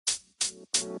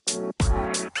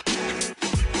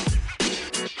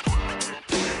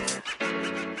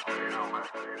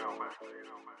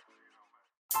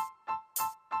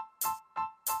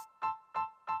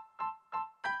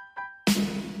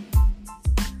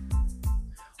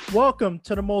Welcome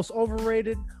to the most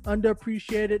overrated,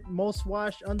 underappreciated, most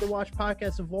watched, underwatched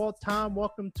podcast of all time.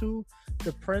 Welcome to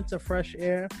the Prince of Fresh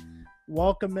Air.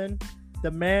 Welcoming the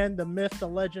man, the myth, the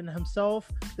legend himself,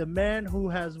 the man who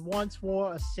has once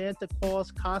wore a Santa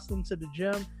Claus costume to the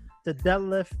gym to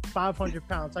deadlift 500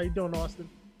 pounds. How you doing, Austin?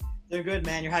 They're good,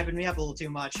 man. You're hyping me up a little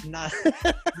too much.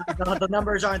 The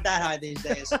numbers aren't that high these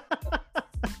days.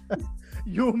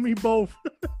 You and me both.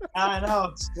 I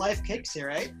know. Life kicks you,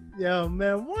 right? Yeah,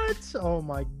 man. What? Oh,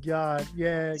 my God.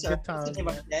 Yeah, So, good times.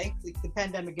 the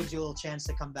pandemic gives you a little chance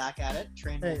to come back at it,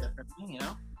 train a little differently, you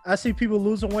know? I see people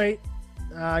losing weight.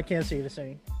 I can't say the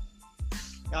same.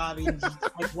 I mean,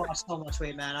 I've lost so much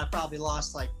weight, man. I've probably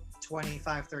lost like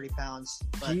 25, 30 pounds.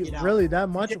 But, Gee, you know, really, that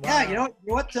much? Yeah, Wow. you know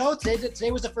what, though?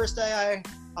 Today was the first day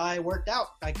I worked out.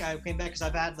 I came back because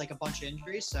I've had like a bunch of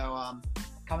injuries. So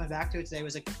coming back to it today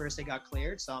was like the first day got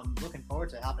cleared. So I'm looking forward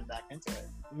to hopping back into it.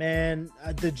 Man,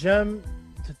 the gym,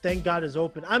 thank God, is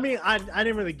open. I mean, I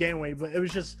didn't really gain weight, but it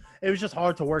was just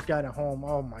hard to work out at home.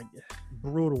 Oh my,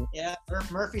 brutal. Yeah,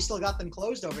 Murphy still got them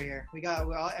closed over here. We got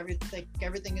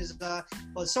everything is well,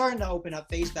 it's starting to open up,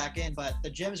 phase back in, but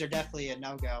the gyms are definitely a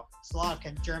no-go. It's a lot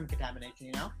of germ contamination,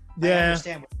 you know. Yeah,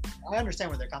 I understand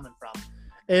where they're coming from.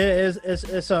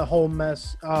 It's a whole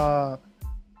mess.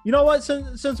 You know what?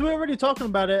 Since we're already talking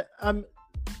about it,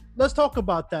 let's talk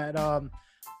about that.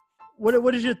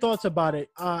 What is your thoughts about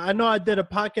it? I know I did a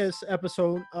podcast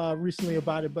episode recently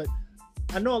about it, but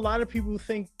I know a lot of people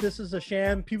think this is a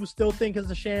sham. People still think it's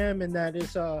a sham, and that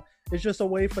it's just a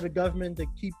way for the government to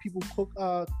keep people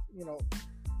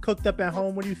cooked up at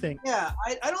home. What do you think? Yeah,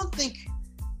 I don't think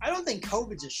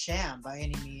COVID's a sham by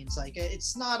any means. Like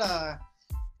it's not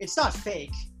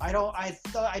fake. I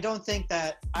don't think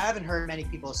that. I haven't heard many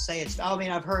people say it's. I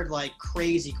mean, I've heard like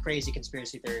crazy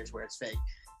conspiracy theories where it's fake.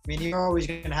 I mean, you're always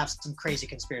going to have some crazy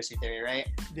conspiracy theory, right?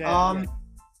 Yeah.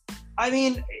 I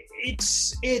mean,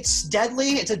 it's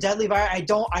deadly. It's a deadly virus. I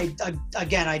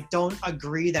don't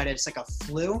agree that it's like a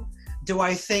flu. Do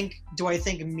I think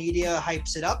media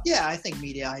hypes it up? Yeah, I think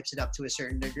media hypes it up to a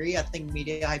certain degree. I think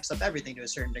media hypes up everything to a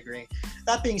certain degree.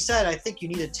 That being said, I think you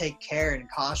need to take care and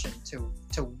caution to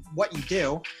what you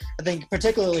do. I think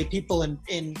particularly people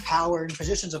in power and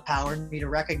positions of power need to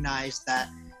recognize that,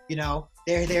 you know,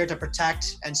 they're there to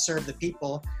protect and serve the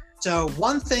people. So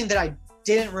one thing that I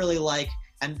didn't really like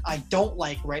and I don't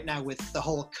like right now with the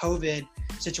whole COVID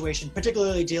situation,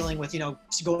 particularly dealing with, you know,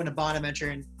 going to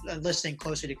Bonaventure and listening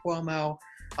closely to Cuomo,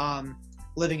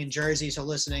 living in Jersey, so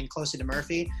listening closely to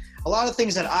Murphy. A lot of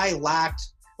things that I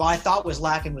thought was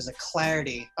lacking was the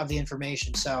clarity of the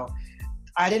information. So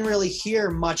I didn't really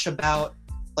hear much about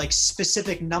like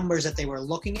specific numbers that they were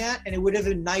looking at, and it would have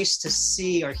been nice to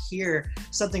see or hear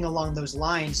something along those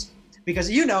lines,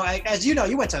 because you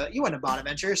went to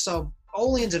Bonaventure, so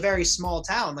Olean's a very small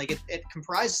town. Like it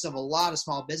comprises of a lot of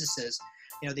small businesses.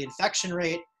 You know, the infection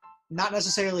rate not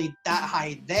necessarily that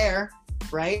high there,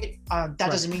 right? That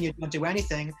doesn't mean you don't do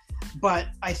anything, but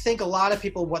I think a lot of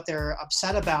people, what they're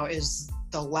upset about is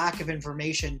the lack of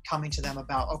information coming to them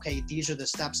about, okay, these are the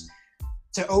steps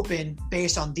to open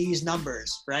based on these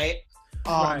numbers, right?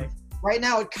 Right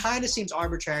now, it kind of seems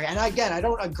arbitrary. And again, I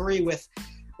don't agree with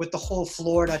the whole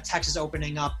Florida, Texas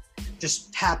opening up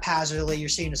just haphazardly. You're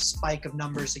seeing a spike of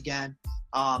numbers again.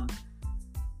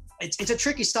 It's a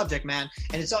tricky subject, man.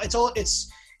 And it's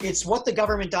what the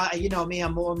government does. You know me,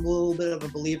 I'm a little bit of a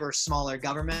believer of smaller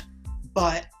government,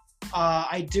 but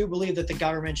I do believe that the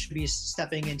government should be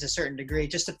stepping in to a certain degree.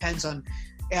 It just depends on.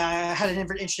 I had an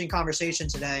interesting conversation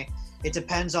today. It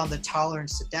depends on the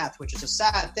tolerance to death, which is a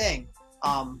sad thing.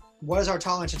 What is our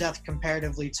tolerance to death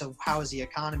comparatively to how is the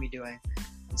economy doing?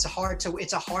 It's a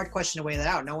hard question to weigh that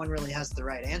out. No one really has the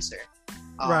right answer.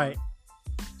 Right.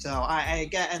 So I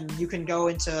get, and you can go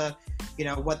into, you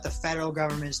know, what the federal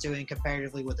government's doing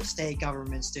comparatively with the state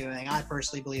government's doing. I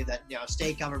personally believe that, you know,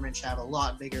 state government should have a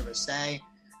lot bigger of a say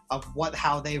of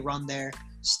how they run their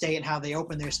state and how they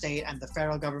open their state, and the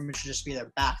federal government should just be there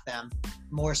to back them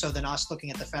more so than us looking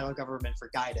at the federal government for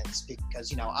guidance, because,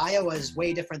 you know, Iowa is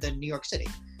way different than New York City.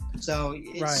 So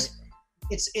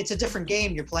it's a different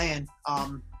game you're playing.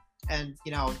 And,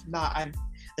 you know,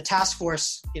 the task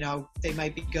force, you know, they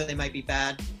might be good, they might be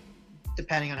bad,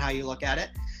 depending on how you look at it.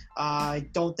 I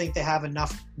don't think they have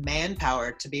enough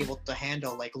manpower to be able to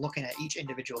handle, like, looking at each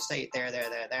individual state there,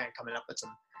 and coming up with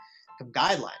some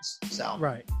guidelines. So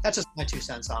that's just my 2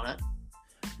 cents on it.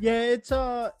 Yeah, it's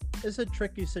a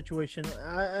tricky situation.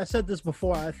 I said this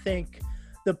before. I think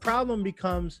the problem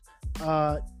becomes,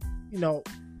 you know,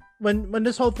 when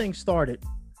this whole thing started,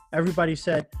 everybody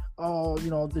said, "Oh, you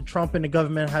know, the Trump and the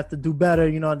government have to do better.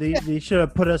 You know, they should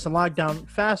have put us in lockdown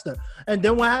faster." And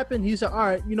then what happened? He said, "All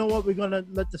right, you know what? We're gonna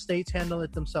let the states handle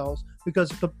it themselves,"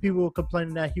 because people were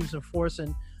complaining that he was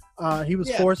forcing,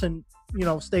 you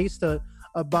know, states to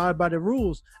abide by the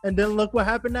rules. And then look what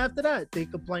happened after that. They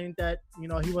complained that, you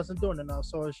know, he wasn't doing enough.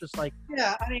 So it's just like,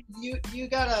 yeah, I mean, you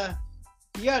gotta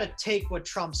take what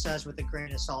Trump says with a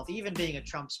grain of salt. Even being a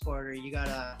Trump supporter, you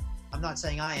gotta. I'm not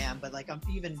saying I am, but like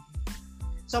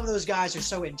some of those guys are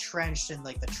so entrenched in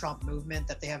like the Trump movement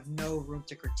that they have no room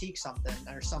to critique something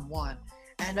or someone.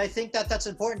 And I think that that's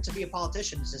important to be a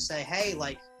politician, is to say, hey,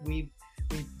 like we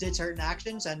did certain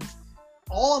actions, and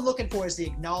all I'm looking for is the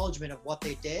acknowledgement of what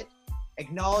they did.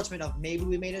 Acknowledgement of maybe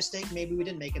we made a mistake, maybe we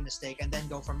didn't make a mistake, and then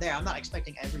go from there. I'm not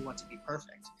expecting everyone to be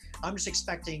perfect. I'm just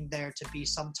expecting there to be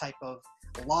some type of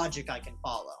logic I can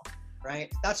follow, right?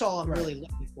 That's all I'm really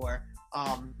looking for.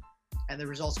 And the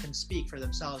results can speak for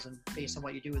themselves, and based on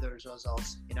what you do with those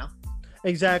results, you know?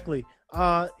 Exactly.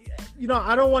 You know,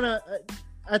 I don't want to.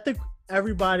 I think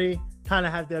everybody kind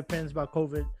of have their opinions about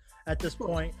COVID at this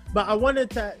point, but I wanted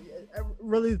to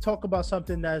really talk about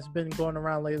something that's been going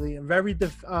around lately and very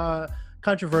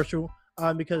controversial,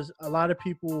 because a lot of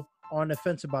people are on the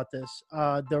fence about this.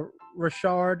 The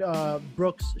Rayshard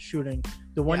Brooks shooting,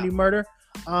 the Wendy murder.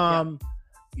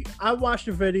 I watched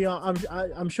the video.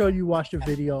 I'm sure you watched the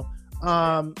video.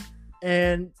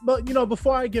 But you know,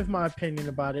 before I give my opinion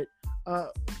about it,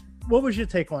 what was your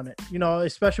take on it? You know,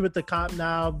 especially with the cop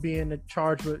now being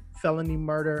charged with felony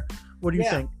murder. What do you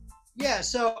think? Yeah,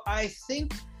 so I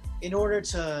think in order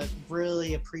to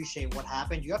really appreciate what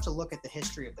happened, you have to look at the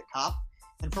history of the cop.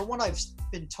 And from what I've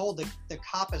been told, the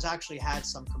cop has actually had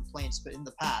some complaints, but in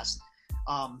the past,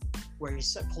 where he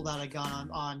pulled out a gun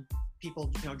on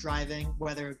people, you know, driving,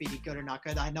 whether it be good or not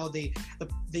good. I know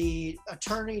the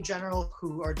attorney general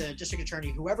or the district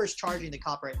attorney, whoever's charging the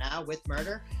cop right now with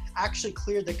murder, actually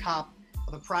cleared the cop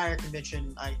of a prior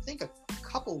conviction, I think a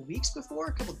couple days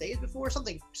before,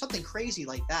 something crazy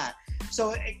like that.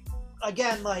 So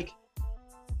again, like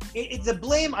the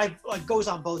blame goes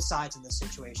on both sides in this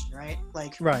situation, right?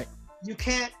 Like, you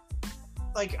can't,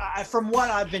 like, from what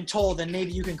I've been told, and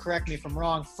maybe you can correct me if I'm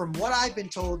wrong, from what I've been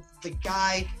told, the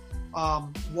guy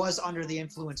was under the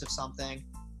influence of something.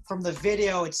 From the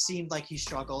video, it seemed like he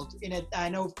struggled. I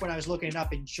know when I was looking it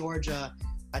up, in Georgia,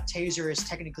 a taser is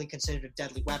technically considered a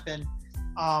deadly weapon.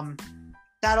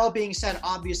 That all being said,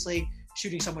 obviously,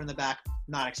 shooting someone in the back,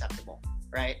 not acceptable,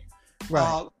 right?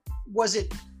 Was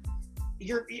it?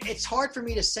 It's hard for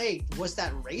me to say. Was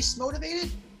that race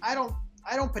motivated? I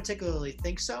don't particularly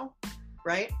think so,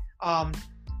 right?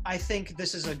 I think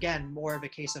this is, again, more of a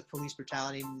case of police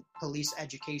brutality. Police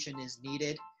education is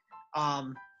needed.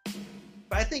 But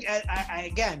I think,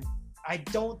 I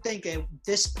don't think that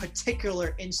this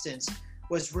particular instance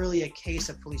was really a case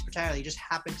of police brutality. It just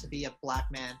happened to be a black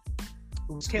man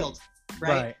who was killed,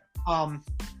 right?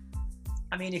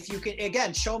 I mean, if you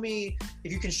can show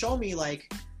me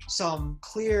like some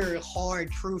clear,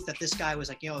 hard proof that this guy was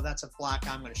like, that's a black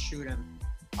guy, I'm going to shoot him.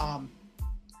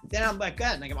 Then I'm like,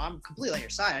 God, like, I'm completely on your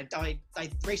side.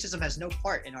 Racism has no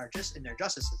part in their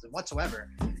justice system whatsoever.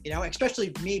 You know,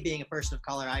 especially me being a person of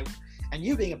color, and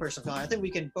you being a person of color. I think we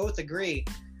can both agree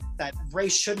that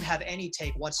race shouldn't have any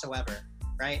take whatsoever,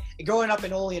 right? Growing up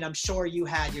in Olean, I'm sure you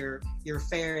had your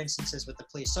fair instances with the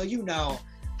police, so you know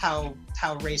how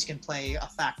race can play a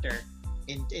factor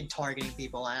in targeting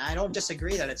people. And I don't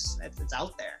disagree that it's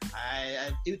out there. I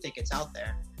do think it's out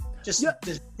there. Just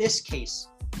does this case.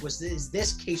 Is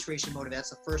this case racially motivated?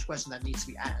 That's the first question that needs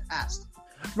to be asked.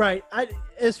 Right.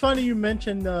 It's funny you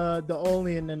mentioned the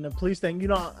Olean and the police thing. You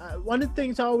know, one of the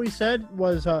things I always said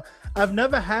was I've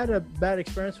never had a bad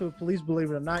experience with police,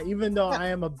 believe it or not, even though I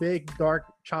am a big dark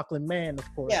chocolate man,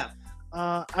 of course. Yeah.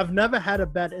 I've never had a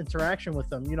bad interaction with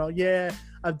them. You know,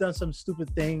 I've done some stupid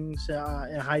things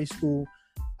in high school,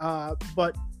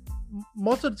 but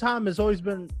most of the time it's always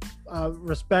been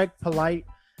respect, polite,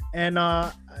 and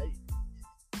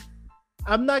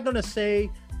I'm not going to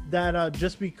say that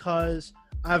just because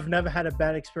I've never had a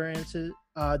bad experiences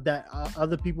that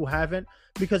other people haven't,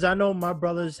 because I know my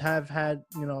brothers have had,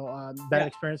 bad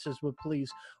experiences with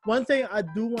police. One thing I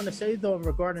do want to say, though,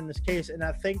 regarding this case, and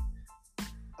I think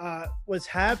what's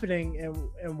happening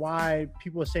and why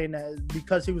people are saying that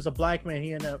because he was a black man,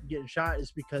 he ended up getting shot,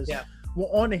 is because we're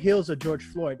on the heels of George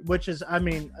Floyd, which is, I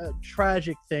mean, a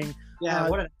tragic thing. Yeah,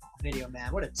 what a video,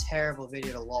 man. What a terrible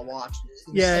video to watch.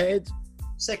 It's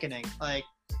sickening. Like,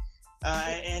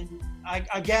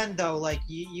 Again, though, like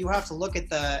you have to look at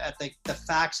the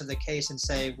facts of the case and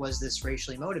say, was this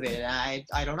racially motivated? And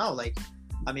I don't know. Like,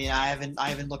 I mean, I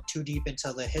haven't looked too deep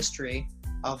into the history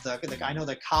of I know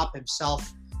the cop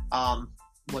himself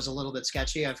was a little bit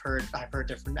sketchy. I've heard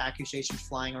different accusations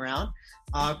flying around.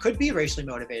 Could be racially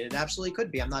motivated. Absolutely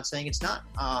could be. I'm not saying it's not.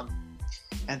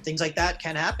 And things like that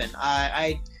can happen.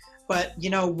 But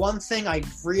one thing I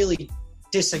really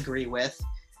disagree with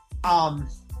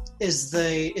is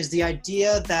the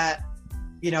idea that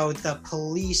the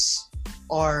police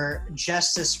are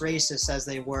just as racist as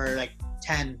they were like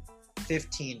 10,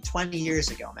 15, 20 years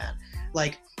ago, man.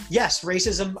 Like, yes,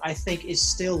 racism I think is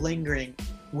still lingering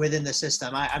within the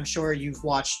system. I'm sure you've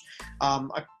watched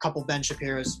a couple Ben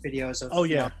Shapiro's videos of. Oh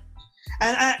yeah.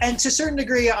 And to a certain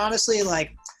degree, honestly,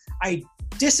 like I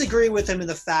disagree with him in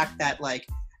the fact that like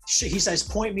he says,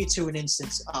 point me to an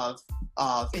instance of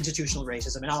institutional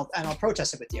racism and I'll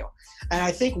protest it with you. And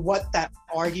I think what that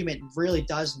argument really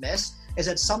does miss is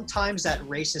that sometimes that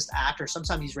racist act or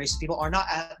sometimes these racist people are not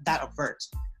that overt.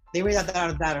 They may not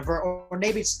that overt, or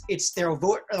maybe it's they're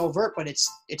overt, but it's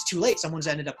too late. Someone's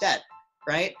ended up dead,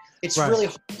 right? It's right. really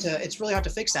hard to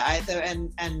fix that.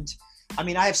 And I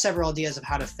mean, I have several ideas of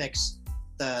how to fix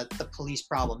the police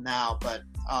problem now, but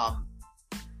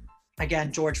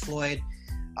again, George Floyd,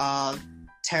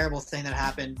 terrible thing that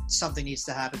happened. Something needs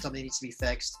to happen. Something needs to be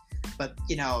fixed. But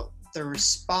the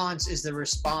response is the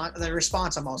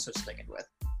response I'm also sticking with.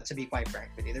 To be quite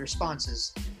frank with you, the response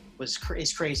is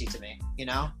crazy to me.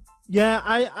 Yeah,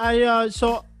 I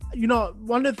so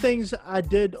one of the things I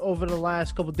did over the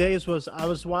last couple of days was I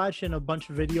was watching a bunch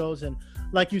of videos, and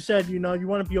like you said, you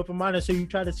want to be open-minded, so you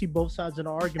try to see both sides of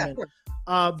the argument.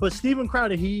 Yeah, but Steven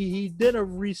Crowder, he did a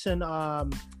recent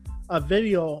a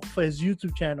video for his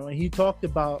YouTube channel, and he talked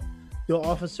about the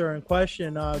officer in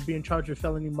question being charged with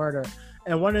felony murder.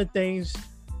 And one of the things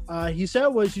he said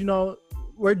was,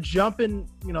 we're jumping,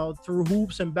 through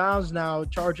hoops and bounds now,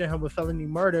 charging him with felony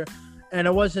murder. And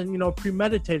it wasn't,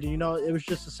 premeditated. It was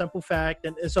just a simple fact.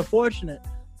 And it's unfortunate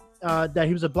that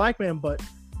he was a black man, but,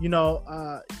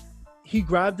 he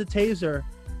grabbed the taser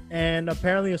and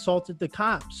apparently assaulted the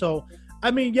cop. So, I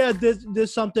mean, yeah,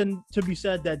 there's something to be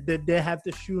said that did they have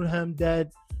to shoot him dead?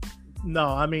 No,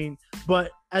 I mean, but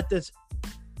at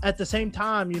the same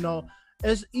time,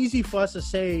 it's easy for us to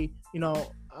say,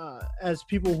 as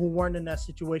people who weren't in that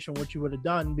situation, what you would have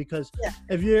done, because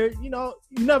if you're, you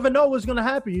never know what's going to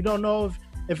happen. You don't know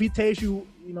if he tased you,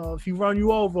 if he run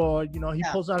you over, or, he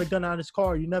pulls out a gun out of his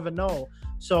car, you never know.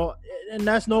 So, and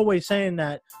that's no way saying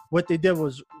that what they did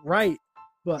was right.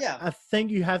 But I think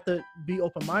you have to be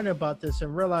open-minded about this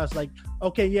and realize, like,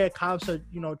 okay, yeah, cops are,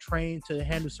 trained to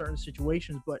handle certain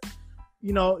situations, but,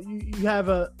 you have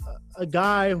a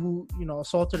guy who,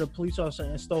 assaulted a police officer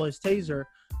and stole his taser,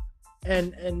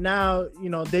 and now,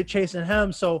 they're chasing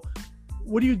him. So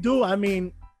what do you do? I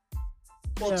mean,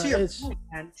 well, to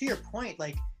your point,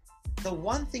 like, the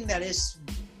one thing that is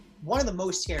one of the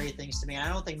most scary things to me, and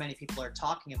I don't think many people are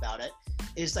talking about it,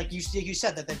 is like you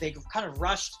said that they kind of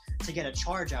rushed to get a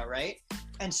charge out, right?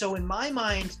 And so in my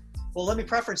mind, well, let me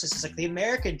preference this. It's like the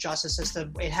American justice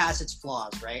system, it has its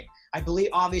flaws, right? I believe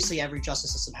obviously every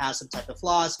justice system has some type of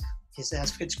flaws. It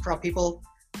has corrupt people,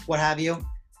 what have you.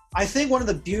 I think one of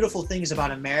the beautiful things about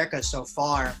America so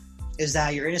far is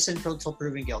that you're innocent until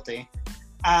proven guilty.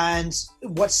 And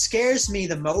what scares me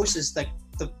the most is the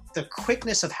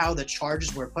quickness of how the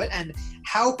charges were put and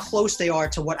how close they are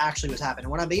to what actually was happening.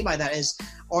 What I mean by that is,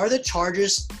 are the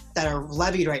charges that are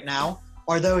levied right now,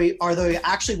 are they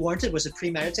actually warranted? Was it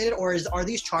premeditated? Or are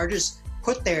these charges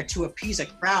put there to appease a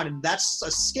crowd? And that's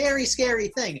a scary, scary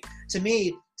thing to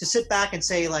me, to sit back and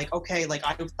say, like, okay, like,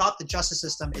 I thought the justice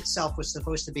system itself was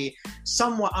supposed to be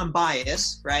somewhat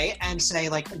unbiased, right? And say,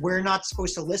 like, we're not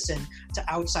supposed to listen to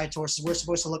outside sources. We're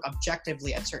supposed to look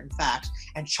objectively at certain facts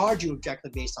and charge you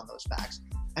objectively based on those facts.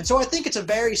 And so I think it's a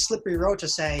very slippery road to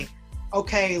say,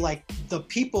 okay, like, the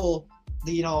people,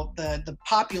 the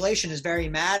population is very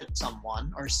mad at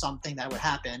someone or something that would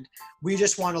happen. We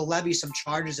just want to levy some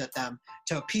charges at them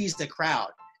to appease the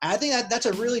crowd. And I think that's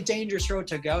a really dangerous road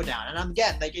to go down. And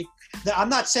I'm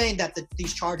not saying that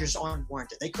these charges aren't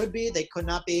warranted. They could be, they could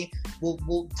not be.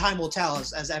 Time will tell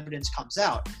as evidence comes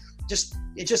out. It's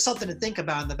just something to think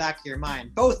about in the back of your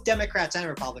mind. Both Democrats and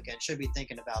Republicans should be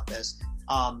thinking about this.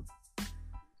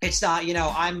 It's not,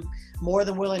 I'm more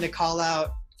than willing to call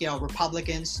out,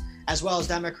 Republicans as well as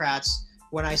Democrats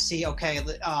when I see,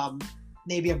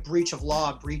 maybe a breach of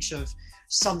law, a breach of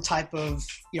some type of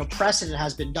precedent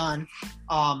has been done,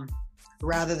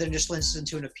 rather than just listen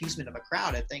to an appeasement of a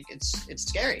crowd. I think it's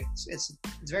scary. It's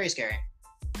very scary.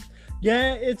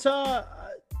 Yeah, it's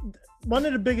one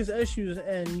of the biggest issues,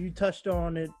 and you touched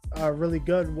on it really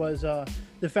good, was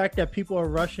the fact that people are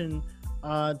rushing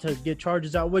to get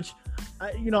charges out, which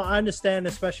I understand,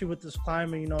 especially with this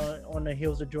climate, on the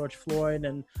heels of George Floyd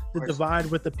and the divide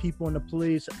with the people and the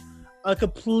police. I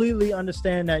completely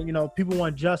understand that, people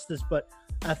want justice, but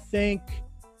I think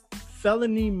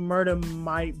felony murder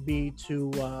might be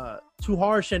too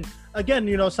harsh. And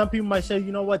again, some people might say,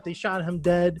 what, they shot him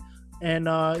dead, and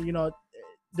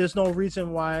there's no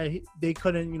reason why they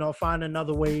couldn't, find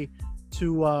another way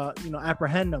to,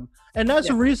 apprehend them. And that's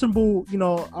a reasonable,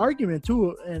 argument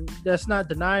too. And that's not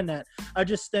denying that. I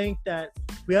just think that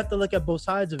we have to look at both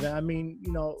sides of it. I mean,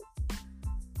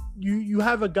 you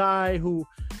have a guy who,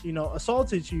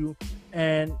 assaulted you,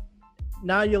 and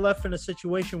now you're left in a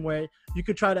situation where you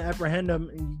could try to apprehend him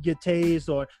and you get tased,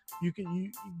 or you're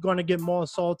going to get more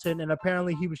assaulted. And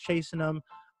apparently he was chasing him.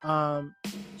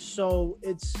 So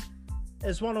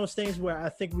it's one of those things where I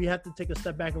think we have to take a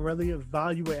step back and really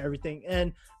evaluate everything.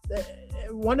 And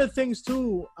one of the things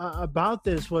too about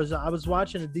this was, I was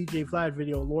watching a DJ Vlad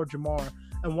video, Lord Jamar,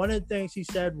 and one of the things he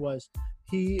said was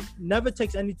he never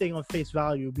takes anything on face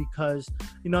value, because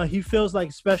he feels like,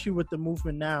 especially with the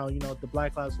movement now, the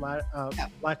Black Lives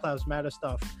Matter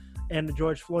stuff and the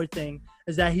George Floyd thing,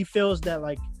 is that he feels that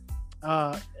like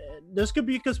this could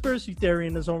be a conspiracy theory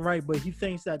in his own right, but he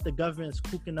thinks that the government is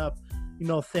cooking up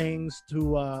things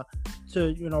to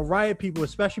riot people,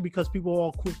 especially because people are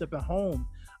all cooped up at home.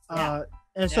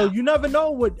 So you never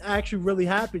know what actually really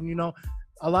happened.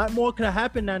 A lot more could have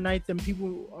happened that night than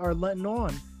people are letting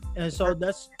on. And so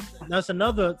that's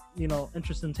another,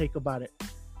 interesting take about it.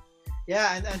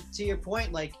 Yeah. And to your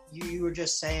point, like you were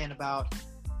just saying about,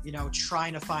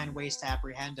 trying to find ways to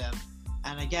apprehend him.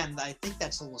 And again, I think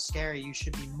that's a little scary. You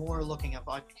should be more looking at,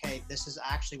 okay, this is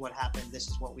actually what happened. This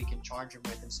is what we can charge him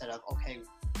with, instead of, okay,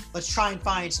 let's try and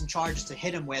find some charges to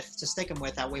hit him with, to stick him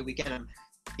with. That way we get him,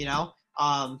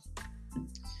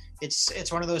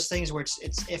 It's one of those things where it's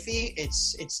iffy,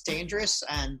 it's dangerous,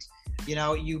 and,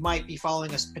 you might be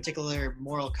following a particular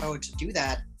moral code to do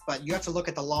that, but you have to look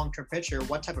at the long-term picture.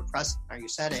 What type of precedent are you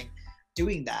setting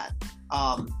doing that?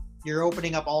 You're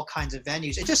opening up all kinds of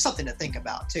venues. It's just something to think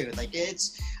about too. Like,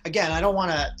 it's, again, I don't want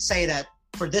to say that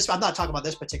for this, I'm not talking about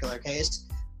this particular case,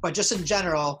 but just in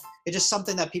general, it's just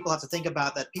something that people have to think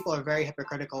about, that people are very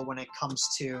hypocritical when it comes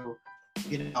to,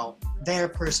 their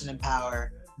person in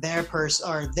power, their person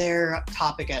or their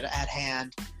topic at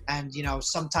hand. And,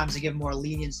 sometimes they give more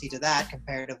leniency to that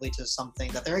comparatively to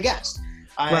something that they're against.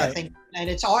 Right. I think, and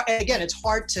it's hard, again, it's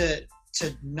hard to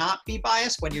not be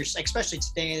biased when you're, especially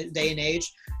today and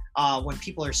age, when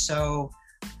people are so,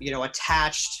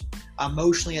 attached,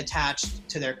 emotionally attached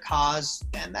to their cause,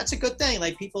 and that's a good thing.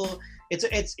 Like, people,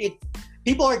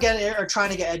 people are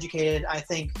trying to get educated. I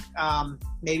think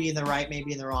maybe in the right,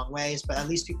 maybe in the wrong ways, but at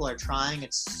least people are trying.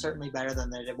 It's certainly better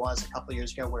than it was a couple of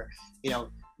years ago, where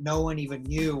no one even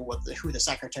knew who the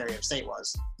Secretary of State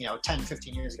was. 10,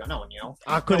 15 years ago, no one knew.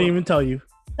 I couldn't even tell you.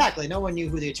 Exactly. No one knew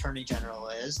who the Attorney General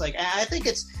is. Like, I think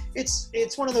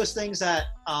it's one of those things that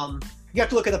you have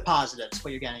to look at the positives,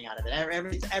 what you're getting out of it.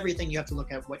 Everything you have to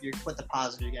look at what the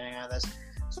positive you're getting out of this.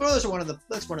 So that's one of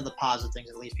the positive things.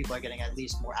 At least people are getting at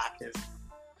least more active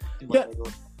in what they do.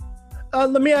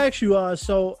 Let me ask you.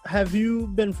 So, have you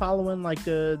been following like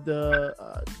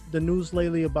the news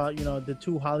lately about the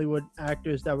two Hollywood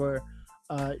actors that were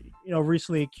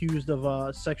recently accused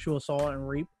of sexual assault and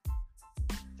rape?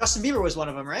 Justin Bieber was one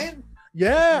of them, right?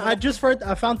 Yeah, I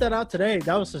found that out today.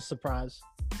 That was a surprise.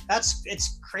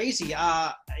 It's crazy.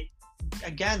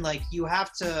 Again, like,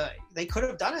 they could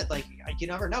have done it. Like, you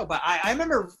never know. But I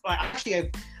remember,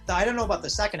 actually, I don't know about the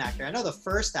second actor. I know the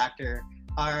first actor,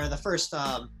 or the first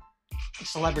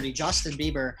celebrity, Justin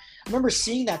Bieber. I remember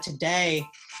seeing that today,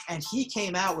 and he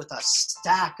came out with a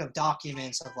stack of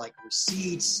documents of like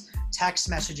receipts, text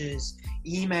messages,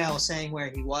 emails saying where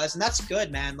he was, and that's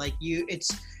good, man. Like, it's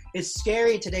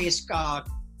scary in today's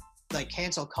like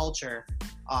cancel culture.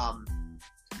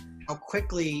 How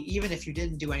quickly, even if you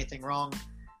didn't do anything wrong,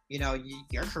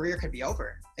 your career could be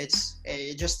over. It's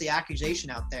just the accusation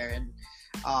out there, and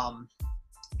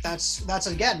that's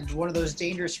again one of those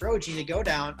dangerous roads you need to go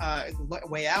down,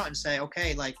 way out and say,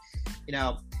 okay, like,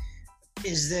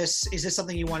 is this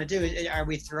something you want to do? Are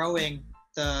we throwing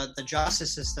the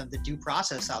justice system, the due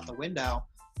process, out the window?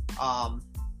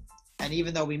 And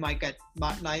even though we might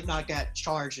not get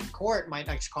charged in court, might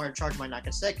not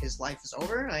get sick, his life is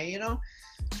over.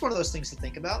 It's one of those things to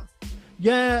think about.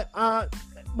 Yeah,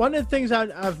 one of the things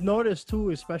I've noticed too,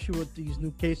 especially with these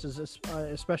new cases,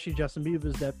 especially Justin Bieber,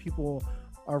 is that people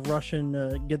are rushing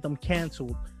to get them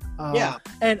canceled.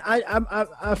 And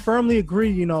I firmly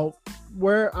agree.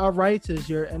 where our rights is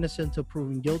you're innocent until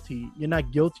proven guilty. You're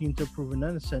not guilty until proven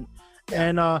innocent. Yeah.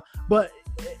 And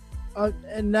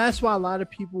and that's why a lot of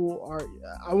people are,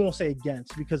 I won't say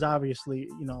against, because obviously,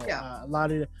 a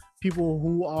lot of people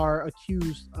who are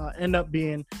accused end up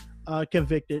being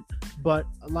convicted, but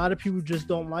a lot of people just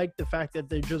don't like the fact that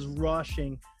they're just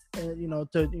rushing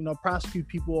to prosecute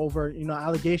people over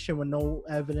allegation with no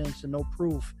evidence and no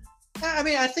proof. I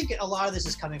mean, I think a lot of this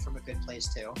is coming from a good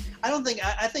place too.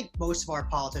 I think most of our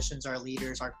politicians, our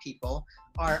leaders, our people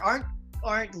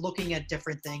aren't looking at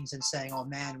different things and saying, oh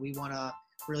man, we want to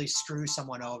really screw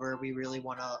someone over. We really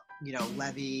want to,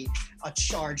 levy a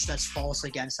charge that's false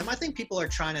against them. I think people are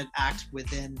trying to act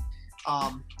within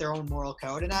their own moral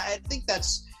code. And I think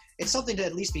it's something to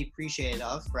at least be appreciated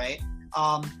of, right?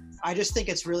 I just think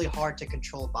it's really hard to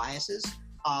control biases.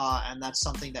 And that's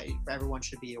something that everyone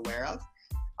should be aware of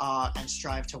and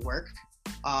strive to work.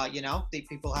 The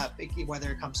people have,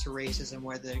 whether it comes to racism,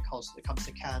 whether it comes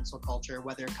to cancel culture,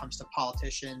 whether it comes to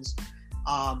politicians,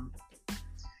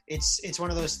 it's one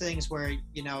of those things where,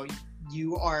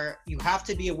 you have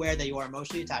to be aware that you are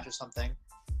emotionally attached to something.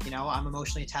 I'm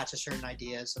emotionally attached to certain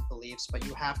ideas and beliefs, but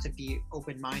you have to be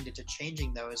open-minded to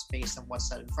changing those based on what's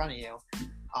set in front of you.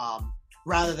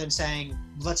 Rather than saying,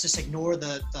 let's just ignore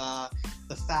the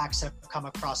facts that have come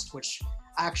across, which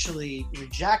actually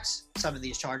reject some of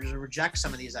these charges or reject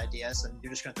some of these ideas, and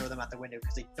you're just going to throw them out the window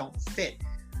because they don't fit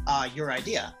your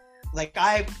idea. Like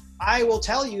I will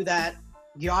tell you that,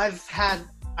 I've had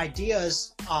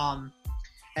ideas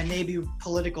and maybe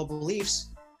political beliefs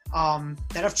that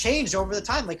have changed over the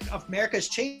time. Like America's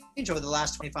changed over the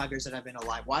last 25 years that I've been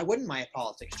alive. Why wouldn't my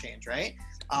politics change, right?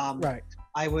 Right.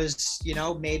 I was,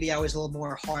 maybe I was a little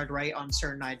more hard right on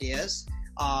certain ideas.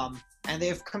 And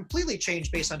they've completely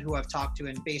changed based on who I've talked to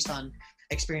and based on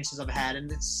experiences I've had.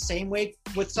 And it's the same way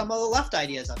with some of the left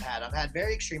ideas I've had. I've had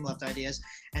very extreme left ideas,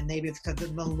 and maybe it's a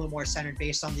little more centered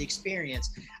based on the experience.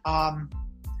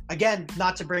 Again,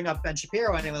 not to bring up Ben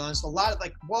Shapiro or anyone else, a lot of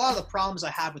the problems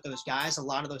I have with those guys, a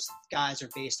lot of those guys are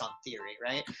based on theory,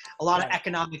 right? A lot of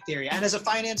economic theory. And as a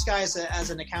finance guy, as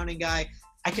an accounting guy,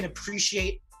 I can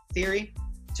appreciate theory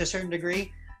to a certain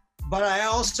degree, but I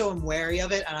also am wary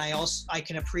of it, and I'm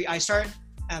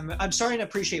starting to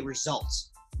appreciate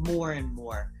results more and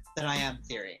more than I am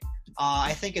theory.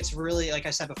 I think it's really, like I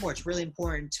said before, it's really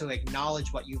important to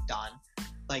acknowledge what you've done,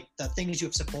 like the things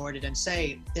you've supported, and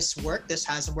say, this worked, this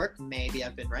hasn't worked, maybe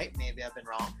I've been right, maybe I've been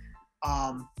wrong,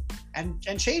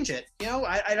 and change it.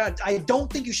 I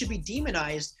don't think you should be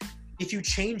demonized if you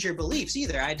change your beliefs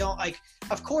either.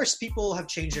 Of course, people have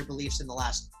changed their beliefs in the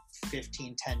last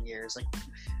 10 years. Like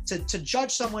to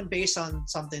judge someone based on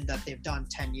something that they've done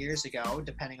 10 years ago,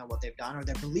 depending on what they've done, or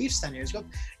their beliefs 10 years ago,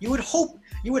 you would hope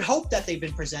that they've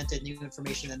been presented new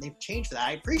information and they've changed for that.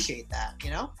 I appreciate that.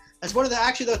 That's one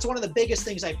of the biggest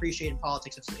things I appreciate in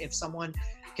politics. If someone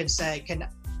can say,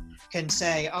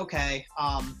 okay,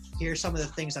 here's some of the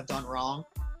things I've done wrong,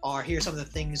 or here's some of the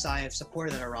things I have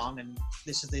supported that are wrong, and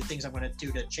this is the things I'm going to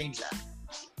do to change that.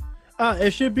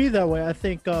 It should be that way. I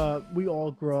think we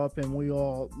all grow up and we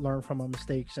all learn from our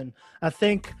mistakes, and I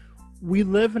think we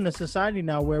live in a society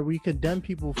now where we condemn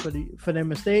people for their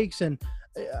mistakes. And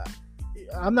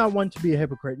I'm not one to be a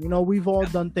hypocrite. We've all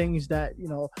done things that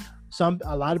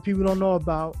a lot of people don't know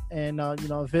about, and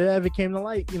if it ever came to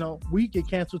light, we get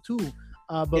canceled too.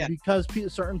 Because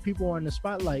certain people are in the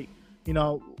spotlight,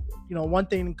 one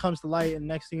thing comes to light, and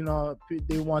next thing you know,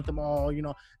 they want them all.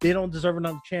 They don't deserve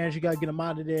another chance. You gotta get them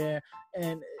out of there.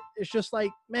 And it's just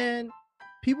like, man,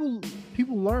 people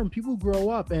learn, people grow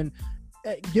up, and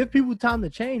give people time to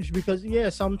change. Because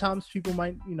sometimes people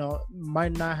might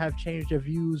not have changed their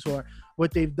views or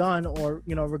what they've done, or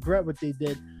regret what they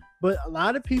did. But a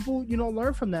lot of people,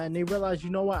 learn from that, and they realize,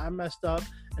 what, I messed up,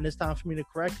 and it's time for me to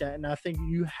correct that. And I think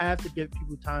you have to give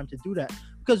people time to do that,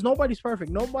 because nobody's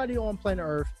perfect. Nobody on planet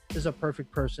Earth is a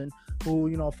perfect person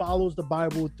who, follows the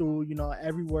Bible through,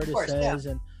 every word it says.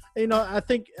 Yeah. And, I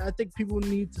think people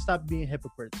need to stop being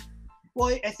hypocrites.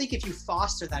 Well, I think if you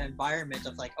foster that environment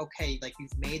of like, okay, like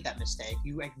you've made that mistake,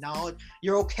 you acknowledge,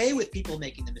 you're okay with people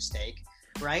making the mistake,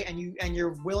 right? And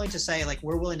you're willing to say, like,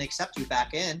 we're willing to accept you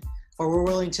back in, or we're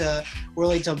willing to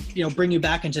bring you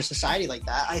back into society like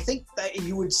that. I think that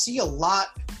you would see a lot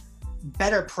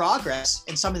better progress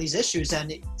in some of these issues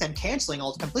than canceling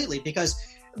all completely. Because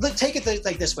take it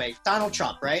like this way: Donald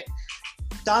Trump, right?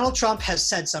 Donald Trump has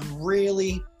said some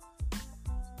really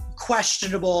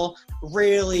questionable,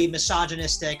 really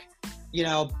misogynistic,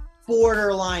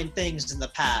 borderline things in the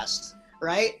past,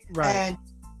 right? Right.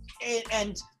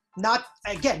 And not,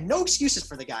 again, no excuses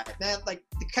for the guy, man. Like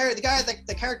the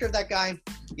character of that guy,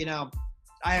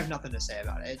 I have nothing to say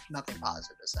about it. Nothing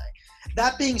positive to say.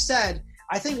 That being said,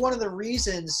 I think one of the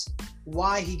reasons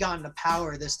why he got into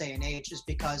power this day and age is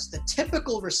because the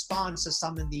typical response to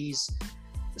some of these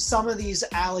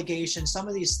allegations, some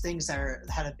of these things that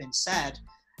have been said,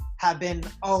 have been,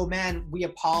 oh man, we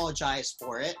apologize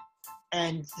for it.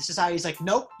 And the society's like,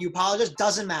 nope, you apologize,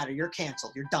 doesn't matter, you're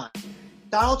canceled, you're done.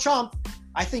 Donald Trump,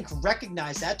 I think,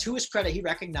 recognized that. To his credit, he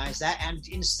recognized that, and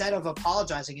instead of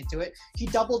apologizing into it, he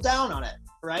doubled down on it,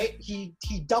 right? He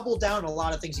doubled down on a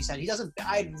lot of things he said.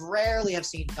 I rarely have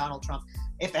seen Donald Trump,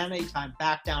 if any time,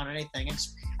 back down on anything. And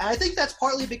I think that's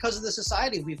partly because of the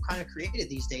society we've kind of created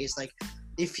these days. Like,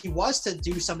 if he was to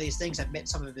do some of these things, admit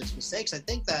some of his mistakes, I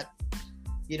think that,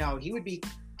 he would be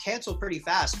canceled pretty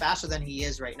faster than he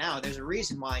is right now. There's a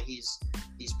reason why he's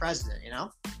president,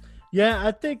 Yeah,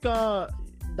 I think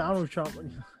Donald Trump.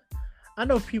 I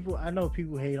know people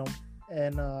hate him,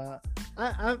 and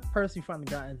I personally find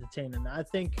the guy entertaining. I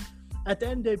think at the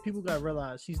end of the day, people gotta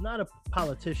realize he's not a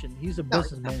politician; he's a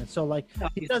businessman. So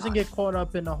he doesn't get caught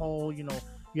up in the whole, you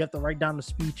have to write down the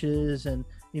speeches, and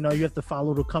you have to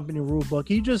follow the company rule book.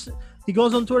 He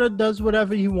goes on Twitter, does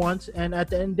whatever he wants, and at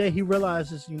the end of the day, he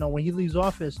realizes, when he leaves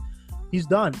office, he's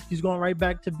done. He's going right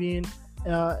back to being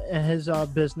in his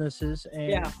businesses,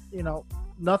 and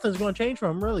nothing's going to change for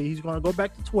him, really. He's going to go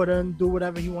back to Twitter and do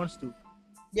whatever he wants to.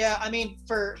 Yeah, I mean,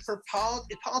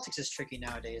 politics is tricky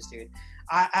nowadays, dude.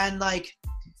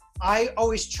 I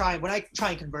always try, when I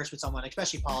try and converse with someone,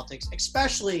 especially politics,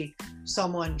 especially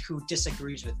someone who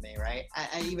disagrees with me, right?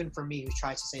 And even for me, who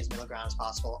tries to stay as middle ground as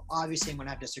possible, obviously I'm going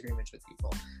to have disagreements with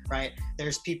people, right?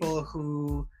 There's people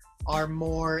who are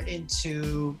more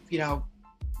into,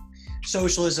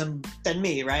 socialism than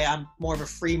me, right? I'm more of a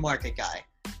free market guy.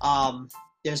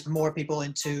 There's more people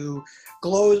into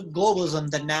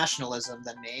globalism than nationalism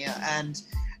than me, and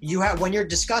when you're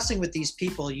discussing with these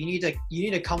people, you need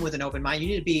to come with an open mind. You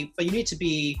need to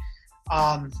be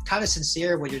kind of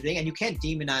sincere what you're doing, and you can't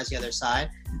demonize the other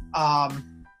side.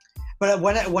 But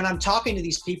when I'm talking to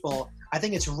these people, I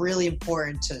think it's really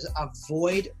important to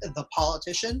avoid the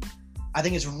politician. I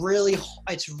think it's really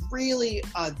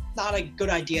not a good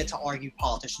idea to argue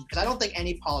politicians, because I don't think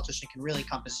any politician can really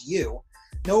encompass you.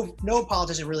 No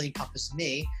politician really encompasses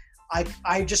me. I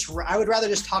would rather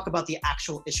just talk about the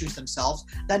actual issues themselves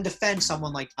than defend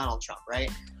someone like Donald Trump, right?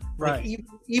 Right. Like,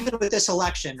 even with this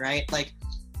election, right? Like,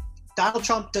 Donald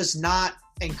Trump does not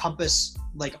encompass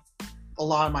like a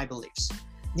lot of my beliefs.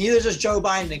 Neither does Joe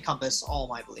Biden encompass all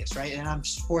my beliefs, right? And I'm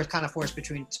forced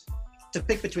to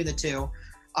pick between the two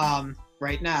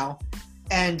right now.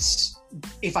 And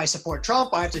if I support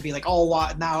Trump, I have to be like, oh,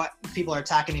 why? Now people are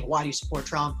attacking me. Why do you support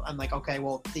Trump? I'm like, okay,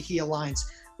 well, he aligns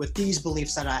with these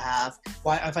beliefs that I have.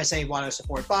 Why, if I say, why do I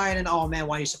support Biden? Oh man,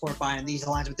 why do you support Biden? These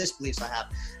aligns with this beliefs I have.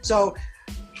 So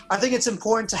I think it's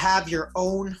important to have your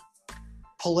own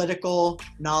political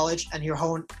knowledge and your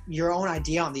own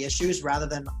idea on the issues, rather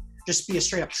than just be a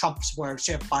straight up Trump supporter,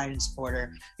 straight up Biden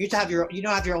supporter. You have to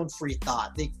have your own free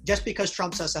thought. Just because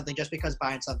Trump says something, just because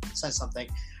Biden says something,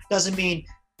 doesn't mean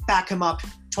back him up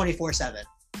 24/7.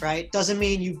 Right? Doesn't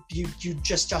mean you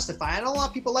just justify. I know a lot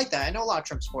of people like that. I know a lot of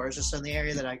Trump supporters just in the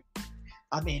area that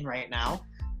I'm in right now.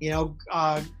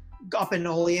 Up in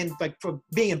Olean, like, for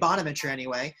being in Bonaventure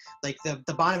anyway, like the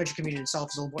Bonaventure community itself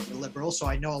is a little more liberal. So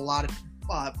I know a lot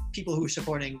of people who are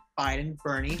supporting Biden,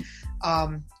 Bernie,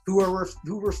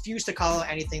 who refuse to call out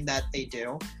anything that they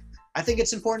do. I think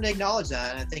it's important to acknowledge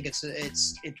that, and I think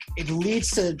it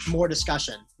leads to more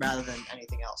discussion rather than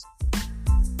anything else.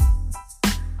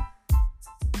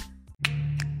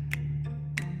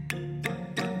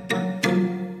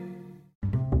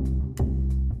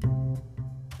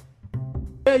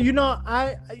 Yeah,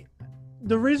 I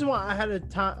the reason why I had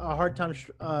a hard time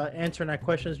answering that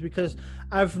question is because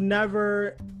I've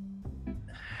never,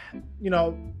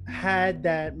 had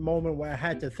that moment where I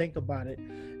had to think about it,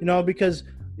 because,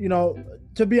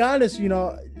 to be honest,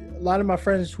 a lot of my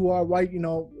friends who are white,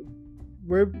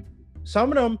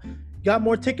 some of them got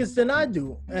more tickets than I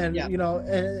do. And,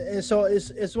 and so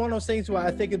it's one of those things where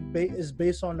I think it is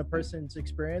based on the person's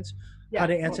experience, how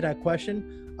to answer that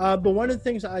question. But one of the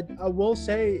things I will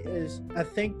say is, I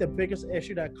think the biggest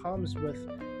issue that comes with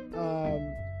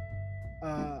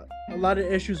a lot of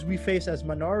issues we face as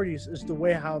minorities is the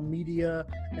way how media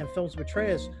and films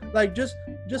portray us. Like, just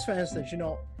for instance,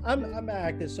 I'm an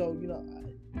actor, so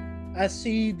I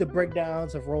see the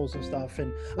breakdowns of roles and stuff,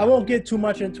 and I won't get too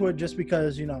much into it just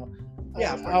because I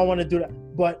don't want to do that.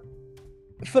 But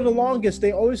for the longest,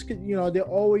 they always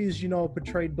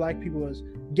portrayed black people as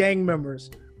gang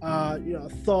members,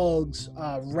 thugs,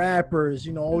 rappers,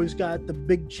 always got the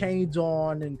big chains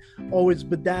on and always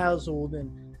bedazzled,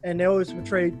 and they always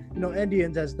portrayed,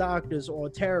 Indians as doctors or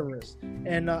terrorists.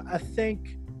 And I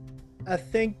think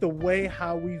the way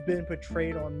how we've been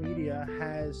portrayed on media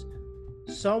has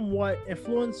somewhat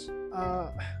influenced,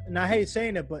 and I hate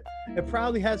saying it, but it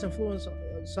probably has influenced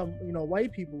some,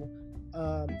 white people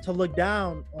to look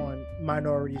down on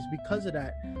minorities because of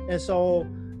that. And so,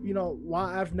 while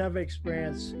I've never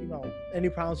experienced, any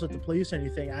problems with the police or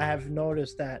anything, I have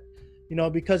noticed that,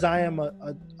 because I am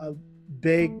a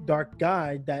big, dark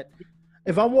guy, that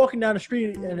if I'm walking down the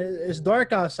street and it's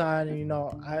dark outside and,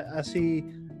 I see,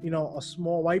 a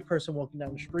small white person walking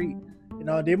down the street,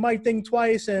 they might think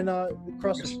twice and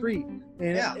cross the street.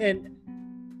 And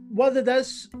whether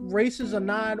that's racist or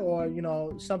not, or,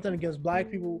 something against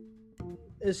black people,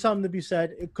 is something to be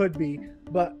said. It could be,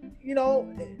 but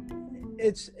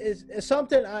it's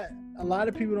something a lot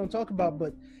of people don't talk about.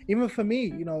 But even for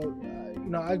me,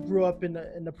 I grew up in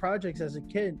the projects as a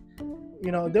kid.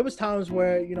 There was times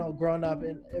where, growing up,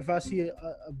 and if I see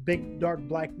a big dark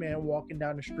black man walking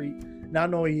down the street, and I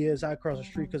know who he is, I cross the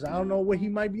street because I don't know what he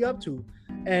might be up to.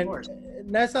 And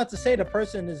that's not to say the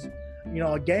person is,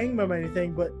 a gang member or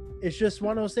anything, but it's just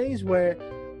one of those things where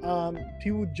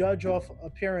people judge off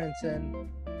appearance, and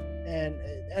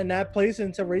that plays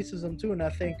into racism too. And I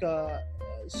think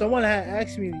someone had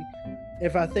asked me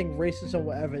if I think racism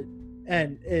will ever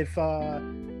end, if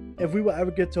we will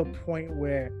ever get to a point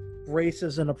where race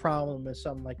isn't a problem or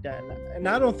something like that. And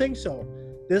I don't think so.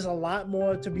 There's a lot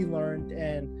more to be learned,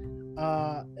 and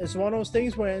it's one of those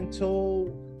things where until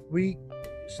we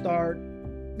start,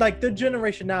 like, the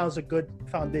generation now is a good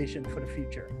foundation for the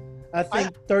future. I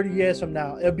think 30 years from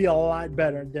now, it'll be a lot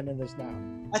better than it is now.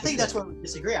 I think that's where we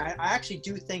disagree. I actually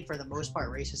do think, for the most part,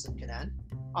 racism can end.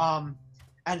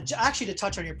 And actually, to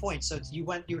touch on your point, so you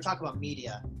were talking about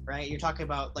media, right? You're talking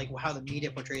about, like, how the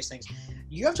media portrays things.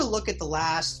 You have to look at the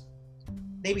last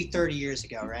maybe 30 years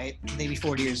ago, right? Maybe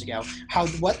 40 years ago.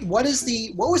 What was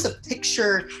the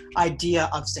picture idea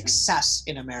of success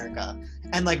in America?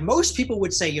 And, like, most people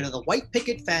would say, the white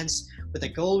picket fence with a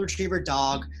golden retriever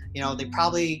dog, they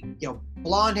probably,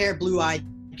 blonde hair, blue-eyed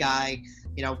guy,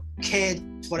 kid,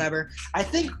 whatever. I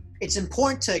think it's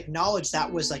important to acknowledge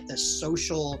that was, like, the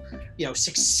social,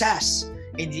 success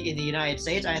in the United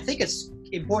States. And I think it's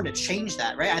important to change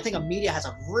that, right? I think media has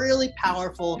a really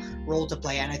powerful role to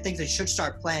play, and I think they should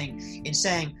start playing in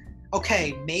saying,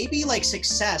 okay, maybe, like,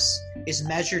 success is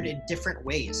measured in different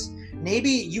ways.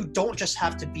 Maybe you don't just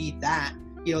have to be that,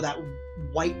 that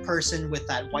white person with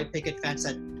that white picket fence,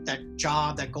 that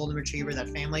job, that golden retriever, that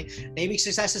family. Maybe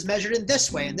success is measured in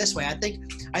this way and this way. I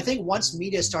think once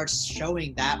media starts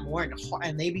showing that more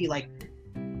and maybe, like,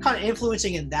 kind of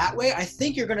influencing in that way, I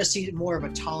think you're going to see more of a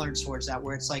tolerance towards that,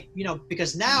 where it's like,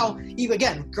 because now, even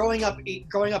again, growing up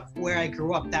where I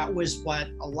grew up, that was what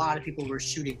a lot of people were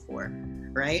shooting for,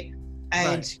 right?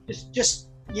 And just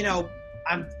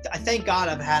I thank God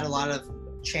I've had a lot of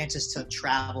chances to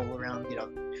travel around,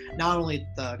 not only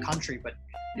the country, but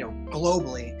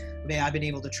globally. I mean, I've been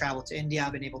able to travel to India,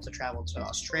 I've been able to travel to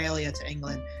Australia, to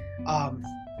England,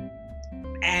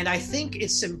 and I think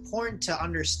it's important to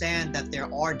understand that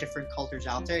there are different cultures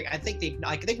out there. I think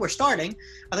we're starting.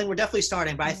 I think we're definitely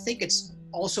starting, but I think it's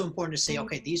also important to say,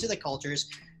 okay, these are the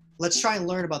cultures. Let's try and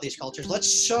learn about these cultures. Let's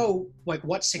show, like,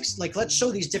 let's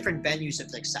show these different venues of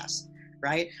success,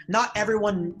 right? Not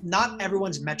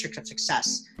everyone's metrics of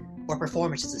success or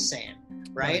performance is the same,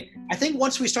 right? I think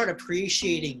once we start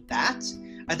appreciating that,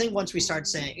 once we start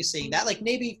saying that, like,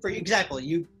 maybe, for example,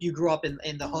 you grew up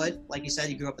in the hood, like you said,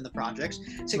 you grew up in the projects.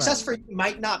 Success for you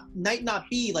might not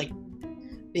be, like,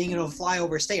 being in a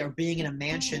flyover state or being in a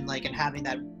mansion, like, and having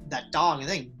that dog. I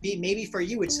think maybe for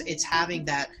you it's having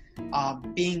that,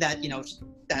 being that,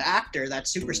 that actor, that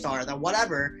superstar, that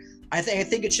whatever. I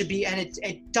think it should be, and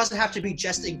it doesn't have to be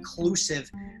just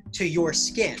inclusive to your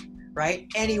skin, right?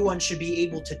 Anyone should be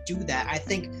able to do that. I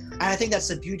think that's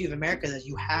the beauty of America, that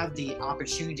you have the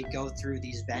opportunity to go through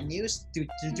these venues, to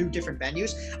do different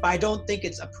venues, but I don't think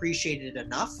it's appreciated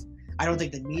enough. I don't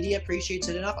think the media appreciates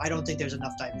it enough. I don't think there's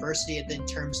enough diversity in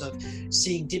terms of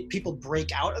seeing people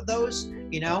break out of those,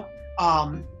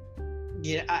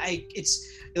 it's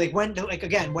like, when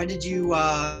did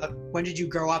you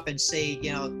grow up and say,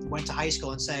 went to high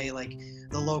school and say, like,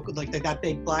 the local, like, that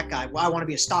big black guy, well, I want to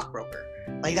be a stockbroker.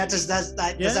 Like, I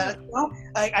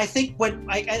think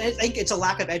I think it's a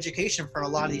lack of education for a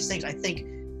lot of these things. I think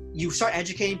you start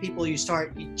educating people, you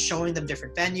start showing them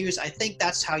different venues. I think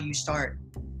that's how you start,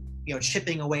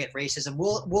 chipping away at racism.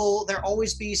 Will there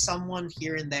always be someone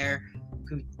here and there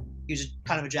who's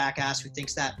kind of a jackass who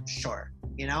thinks that? Sure,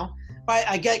 But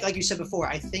I get, like you said before,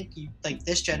 I think like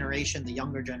this generation, the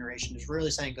younger generation, is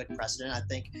really setting good precedent.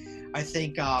 I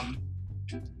think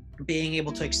being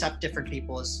able to accept different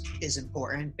people is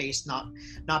important, based not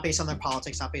based on their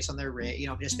politics, not based on their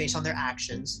just based on their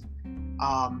actions.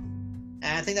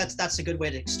 And I think that's a good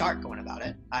way to start going about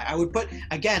it. I would put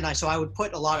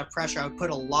a lot of pressure. I would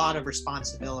put a lot of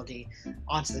responsibility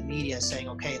onto the media, saying,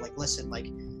 okay, like, listen,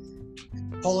 like,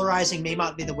 polarizing may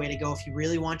not be the way to go if you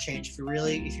really want change. If you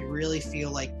really feel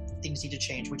like things need to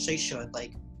change, which they should,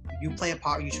 like, you play a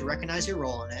part. You should recognize your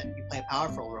role in it. You play a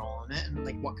powerful role in it, and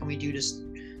like, what can we do just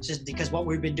because what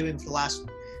we've been doing for the last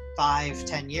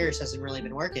 5-10 years hasn't really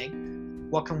been working.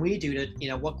 What can we do to,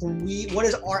 what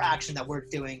is our action that we're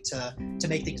doing to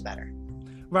make things better?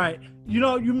 Right.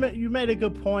 You made a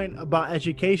good point about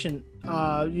education.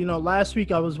 Last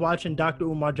week I was watching Dr.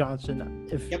 Umar Johnson.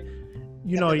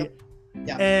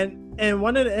 Yeah. And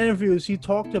one of the interviews he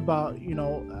talked about,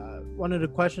 one of the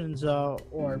questions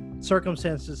or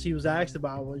circumstances he was asked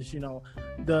about was,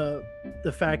 the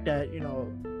fact that,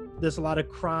 there's a lot of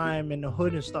crime in the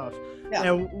hood and stuff.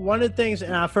 Yeah. And one of the things,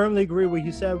 and I firmly agree with what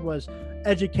he said, was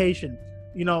education.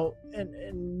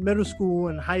 In middle school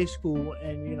and high school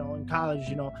and, in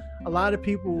college, a lot of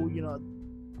people,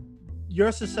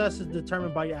 your success is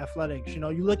determined by your athletics.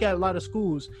 You look at a lot of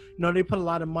schools, they put a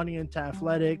lot of money into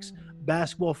athletics,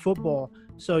 basketball, football.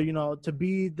 So, to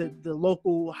be the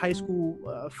local high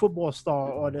school football star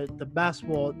or the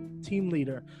basketball team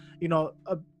leader,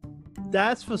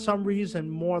 that's for some reason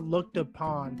more looked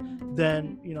upon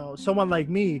than, someone like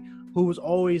me who was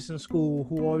always in school,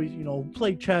 who always,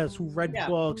 played chess, who read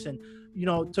books and,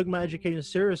 took my education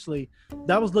seriously.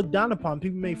 That was looked down upon.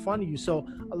 People made fun of you. So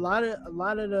a lot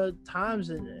of the times,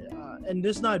 and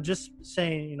this not just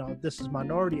saying, this is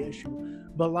minority issue,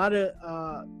 but a lot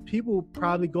of people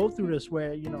probably go through this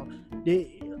where,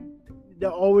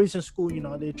 they're always in school,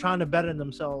 they're trying to better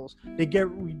themselves. They get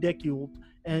ridiculed.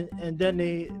 And then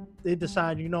they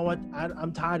decide,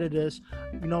 I'm tired of this.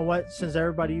 Since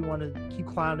everybody want to keep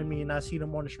clowning me and I see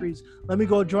them on the streets, let me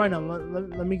go join them.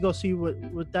 Let me go see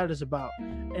what that is about.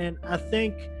 And I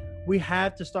think we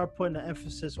have to start putting an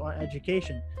emphasis on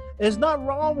education. It's not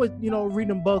wrong with,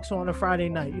 reading books on a Friday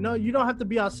night. You don't have to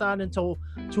be outside until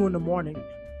 2 a.m.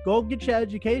 Go get your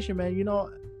education, man.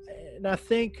 And I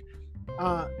think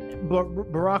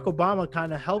Barack Obama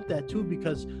kind of helped that too,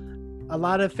 because a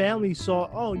lot of families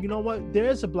saw,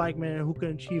 there's a black man who can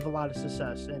achieve a lot of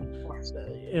success. And,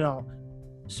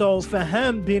 so for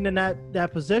him being in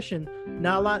that position,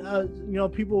 now a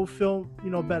lot, people feel,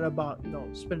 better about,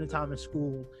 spending time in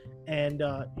school and,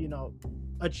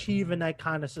 achieving that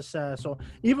kind of success, or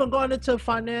even going into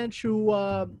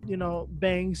financial,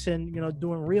 banks and,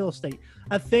 doing real estate.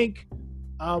 I think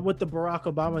with the Barack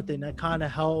Obama thing, that kind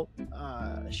of helped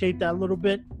shape that a little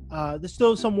bit. There's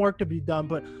still some work to be done,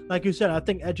 but like you said, I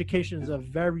think education is a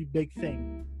very big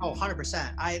thing. Oh,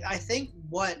 100%. I think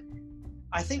what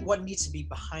needs to be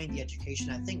behind the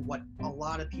education, I think what a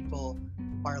lot of people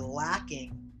are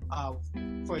lacking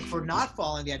for not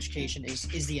following the education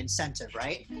is the incentive,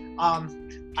 right?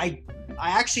 I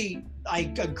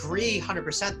agree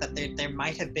 100%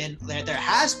 that there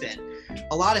has been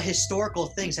a lot of historical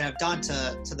things that have done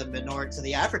to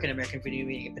the African American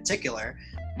community in particular,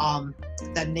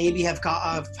 that maybe have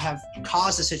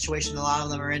caused the situation a lot of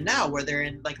them are in now, where they're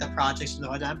in like the projects and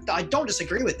I don't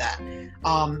disagree with that.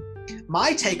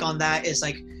 My take on that is,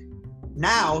 like,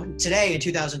 now today in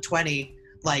 2020,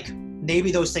 like,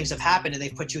 maybe those things have happened and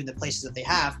they've put you in the places that they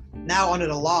have. Now, under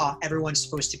the law, everyone's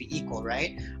supposed to be equal,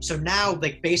 right? So now,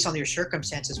 like, based on your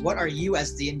circumstances, what are you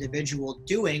as the individual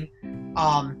doing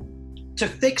to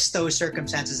fix those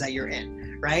circumstances that you're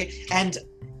in, right? And,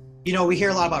 we hear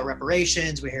a lot about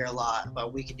reparations. We hear a lot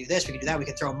about we can do this, we can do that. We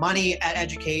can throw money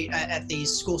at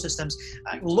these school systems.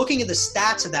 Looking at the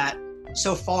stats of that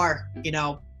so far,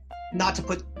 not to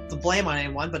put the blame on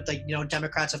anyone, but, like,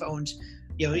 Democrats have owned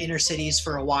inner cities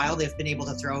for a while. They've been able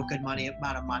to throw a good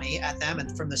amount of money at them.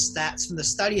 And from the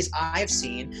studies I've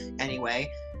seen anyway,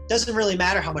 doesn't really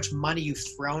matter how much money you've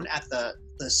thrown at the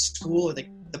school or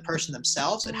the person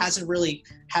themselves. It hasn't really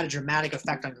had a dramatic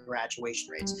effect on graduation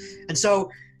rates. And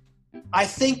so I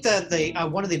think that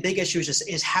one of the big issues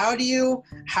is how do you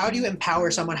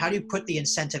empower someone? How do you put the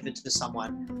incentive into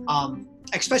someone,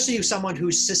 especially someone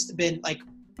who's been, like,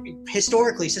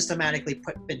 historically systematically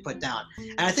been put down?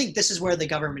 And I think this is where the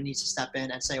government needs to step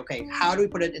in and say, okay, how do we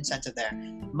put an incentive there?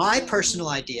 My personal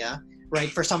idea, right,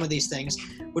 for some of these things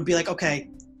would be like, okay,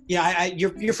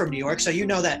 you're from New York, so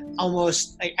that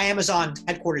almost Amazon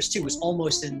headquarters too was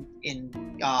almost in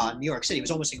New York City. It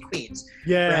was almost in Queens.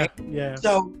 Yeah, right? Yeah.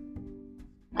 So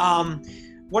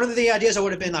one of the ideas I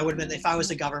would have been if I was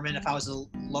the government, if I was a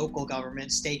local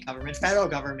government, state government, federal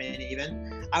government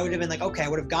even, I would have been like, okay, I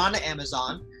would have gone to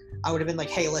Amazon. I would have been like,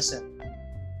 hey, listen,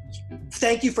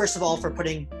 thank you first of all for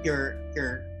putting your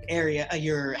area,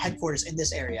 your headquarters in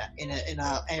this area, in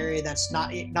a area that's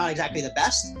not exactly the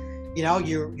best. You know,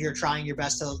 you're trying your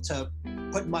best to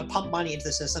pump money into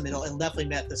the system. It'll definitely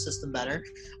make the system better,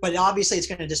 but obviously it's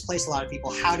going to displace a lot of people.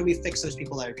 How do we fix those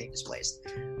people that are being displaced?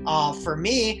 For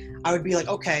me, I would be like,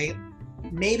 okay,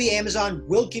 maybe Amazon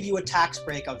will give you a tax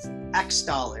break of X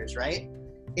dollars, right?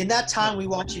 In that time, we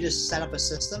want you to set up a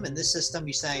system. In this system,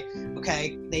 you say,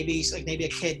 okay, maybe a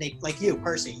kid like you,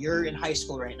 Percy, you're in high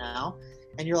school right now,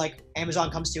 and you're like, Amazon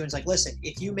comes to you and is like, listen,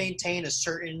 if you maintain a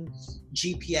certain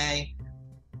GPA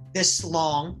this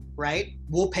long, right,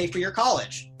 we'll pay for your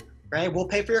college, right? We'll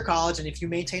pay for your college, and if you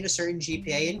maintain a certain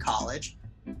GPA in college,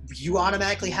 you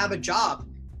automatically have a job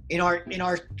in our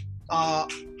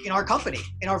company,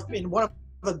 in one of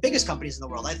the biggest companies in the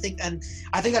world. I think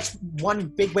that's one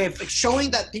big way of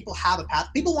showing that people have a path.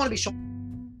 People want to be shown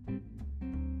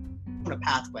a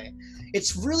pathway.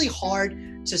 It's really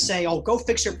hard to say, oh, go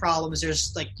fix your problems.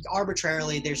 There's like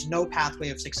arbitrarily, there's no pathway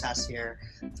of success here.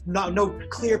 No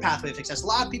clear pathway of success. A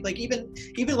lot of people, like even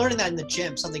learning that in the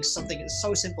gym, something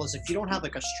so simple as if you don't have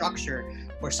like a structure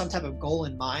or some type of goal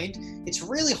in mind, it's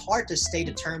really hard to stay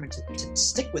determined to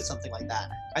stick with something like that.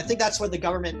 I think that's what the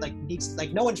government needs.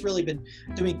 No one's really been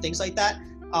doing things like that.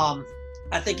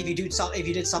 I think if you did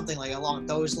something like along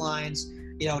those lines,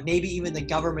 maybe even the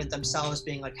government themselves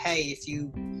being like, hey, if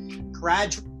you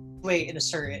graduate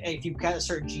if you've got a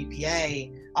certain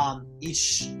GPA,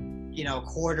 each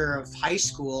quarter of high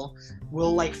school,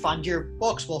 we'll fund your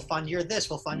books, we'll fund your this,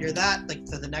 we'll fund your that,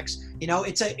 for the next,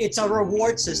 it's a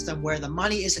reward system where the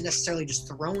money isn't necessarily just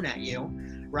thrown at you,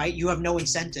 right? You have no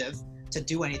incentive to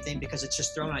do anything because it's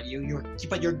just thrown at you.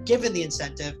 But you're given the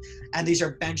incentive, and these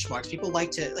are benchmarks. People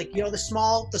like to the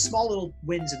small little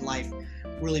wins in life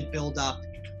really build up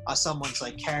someone's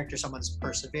character, someone's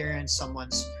perseverance,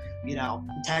 someone's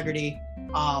integrity.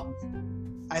 I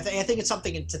think it's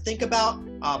something to think about.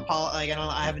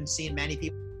 I haven't seen many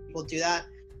people do that.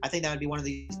 I think that would be one of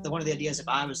the ideas if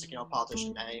I was a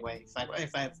politician anyway.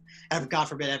 If I ever, God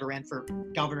forbid, ever ran for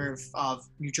governor of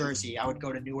New Jersey, I would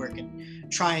go to Newark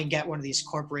and try and get one of these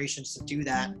corporations to do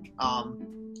that.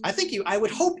 I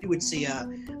would hope you would see a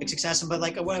success. But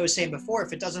like what I was saying before,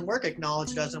 if it doesn't work, acknowledge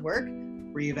it doesn't work,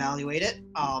 reevaluate it,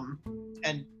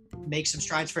 and make some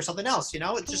strides for something else.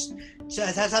 It's just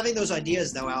having those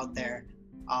ideas though out there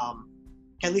can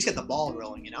at least get the ball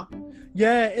rolling.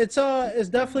 Yeah, it's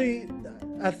definitely.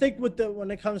 I think when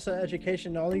it comes to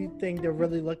education, the only thing they're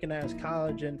really looking at is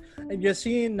college, and you're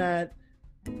seeing that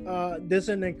there's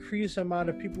an increased amount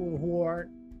of people who aren't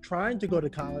trying to go to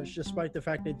college despite the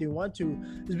fact that they want to,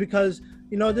 is because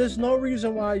there's no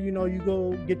reason why you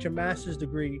go get your master's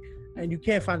degree and you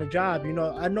can't find a job.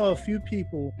 I know a few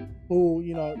people who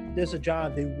there's a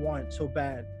job they want so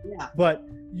bad, but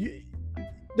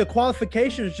the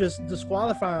qualifications just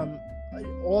disqualify them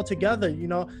altogether.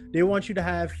 They want you to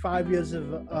have 5 years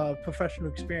of professional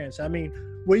experience. I mean,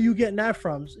 where you getting that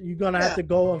from? You're gonna have to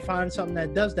go and find something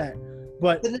that does that,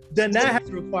 but then that has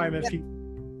a requirement fee.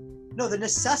 No, the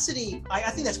necessity, I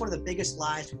think that's one of the biggest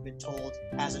lies we've been told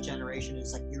as a generation,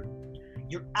 is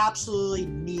you absolutely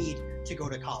need to go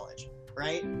to college,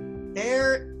 right?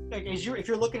 If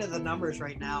you're looking at the numbers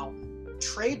right now,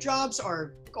 trade jobs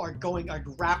are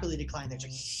rapidly declining. There's a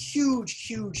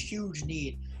huge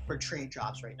need for trade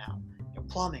jobs right now.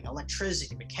 Plumbing,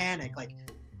 electricity, mechanic.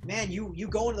 Man, you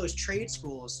go into those trade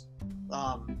schools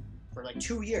for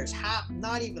 2 years,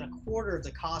 not even a quarter of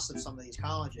the cost of some of these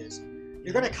colleges.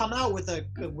 You're going to come out with an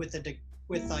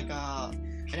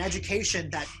education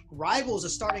that rivals the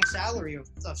starting salary of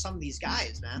some of these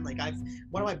guys, man.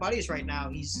 One of my buddies right now,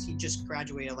 he just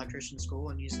graduated electrician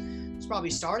school, and he's probably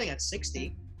starting at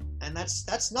 60, and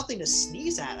that's nothing to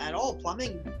sneeze at all.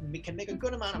 Plumbing can make a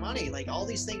good amount of money. All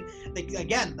these things,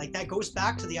 that goes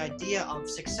back to the idea of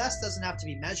success doesn't have to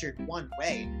be measured one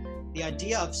way. The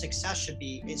idea of success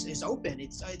is open.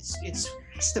 It's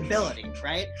stability,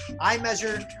 right? I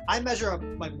measure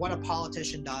what a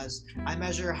politician does. I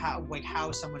measure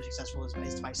how someone successful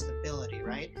is by stability,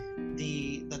 right?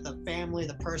 The family,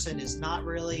 the person is not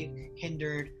really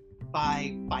hindered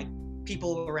by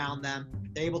people around them.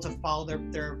 They're able to follow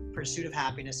their pursuit of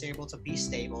happiness. They're able to be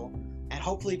stable and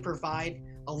hopefully provide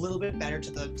a little bit better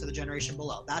to the generation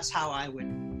below. That's how I would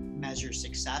measure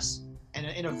success, and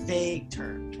in a vague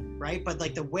term, right? But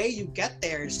the way you get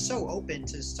there is so open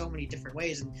to so many different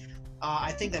ways, and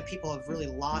I think that people have really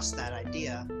lost that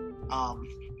idea.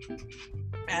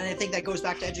 And I think that goes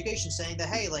back to education, saying that,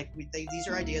 hey, like these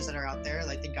are ideas that are out there.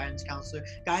 Like the guidance counselor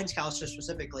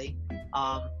specifically,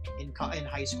 in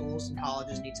high schools and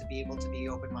colleges need to be able to be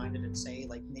open-minded and say,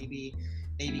 like, maybe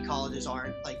colleges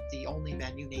aren't like the only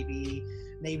venue.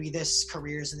 Maybe this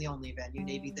career isn't the only venue.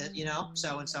 Maybe that,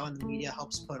 so and so, and the media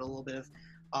helps put a little bit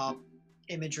of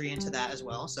imagery into that as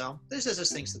well. So there's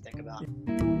just things to think about.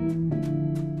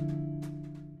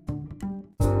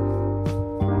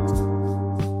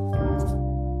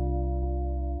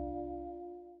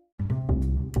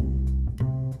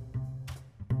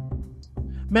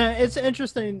 Man, it's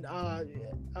interesting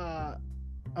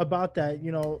about that.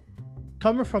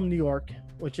 Coming from New York,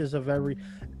 which is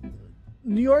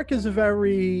New York is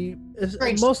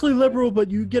it's mostly liberal,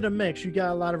 but you get a mix. You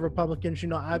got a lot of Republicans.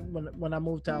 When I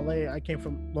moved to LA, I came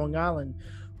from Long Island,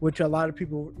 which a lot of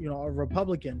people, are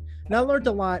Republican. And I learned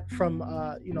a lot from,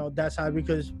 that side,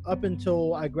 because up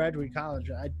until I graduated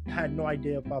college, I had no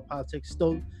idea about politics.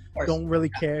 Still don't really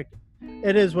care.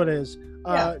 It is what it is.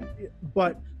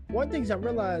 But one thing I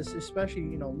realized,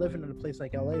 especially, living in a place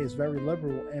like LA, is very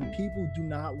liberal, and people do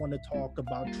not want to talk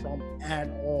about Trump at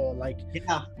all. Like,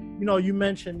 you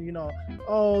mentioned,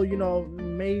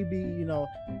 maybe,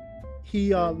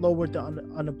 he lowered the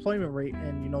unemployment rate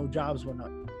and, jobs went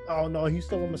up. Oh no, he's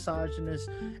still a misogynist,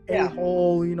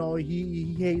 a-hole,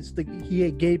 he hates he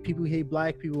hate gay people, he hate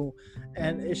black people.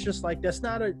 And it's just like, that's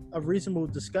not a reasonable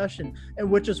discussion.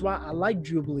 And which is why I like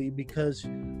Jubilee, because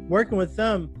working with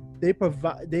them, they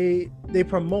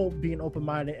promote being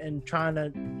open-minded and trying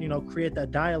to, create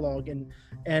that dialogue, and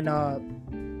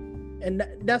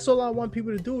that's all I want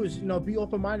people to do is, be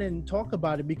open-minded and talk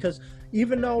about it, because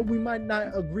even though we might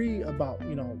not agree about,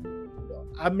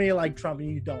 I may like Trump and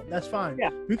you don't, that's fine. Yeah.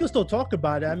 We can still talk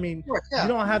about it. I mean, you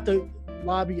don't have to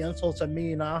lobby insults at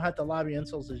me, and I don't have to lobby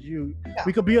insults at you. Yeah.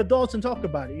 We could be adults and talk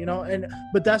about it,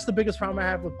 but that's the biggest problem I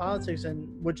have with politics, and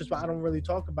which is why I don't really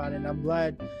talk about it. And I'm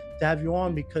glad to have you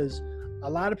on, because a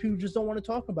lot of people just don't want to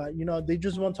talk about it. They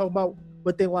just want to talk about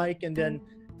what they like, and then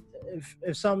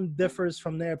if something differs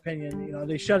from their opinion,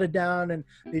 they shut it down and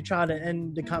they try to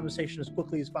end the conversation as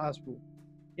quickly as possible.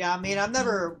 Yeah, I mean, I've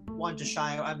never wanted to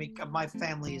shy. I mean, my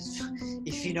family is,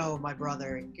 if you know my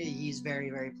brother, he's very,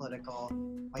 very political.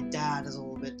 My dad is a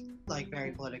little bit,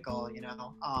 very political,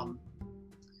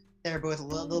 They're both a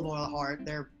little more hard.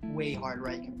 They're way hard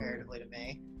right comparatively to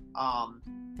me.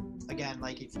 Again,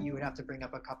 if you would have to bring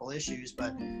up a couple issues,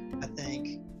 but I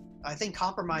think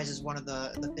compromise is one of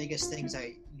the biggest things that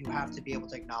you have to be able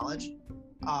to acknowledge.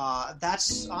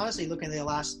 That's honestly, looking at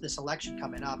this election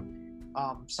coming up,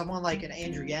 someone like an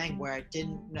Andrew Yang, where I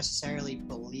didn't necessarily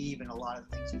believe in a lot of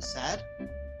things he said,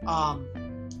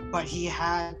 but he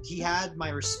had my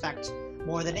respect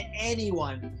more than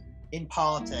anyone in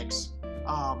politics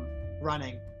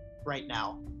running right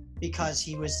now, because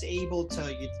he was able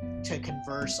to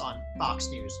converse on Fox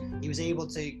News.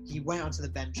 He went onto the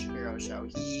Ben Shapiro show.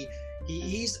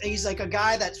 He's like a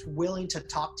guy that's willing to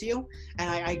talk to you, and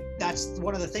I that's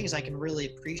one of the things I can really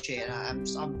appreciate. I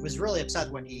was really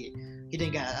upset when he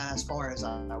didn't get as far as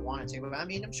I wanted to, but I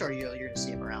mean, I'm sure you're gonna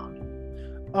see him around.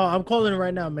 Oh, I'm calling it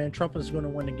right now, man. Trump is gonna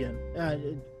win again.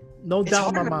 No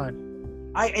doubt in my mind.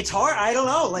 It's hard. I don't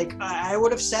know. I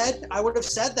would have said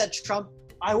that Trump.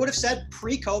 I would have said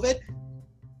pre-COVID,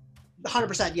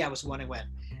 100%. Yeah, was going to win.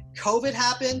 COVID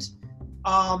happened.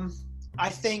 I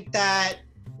think that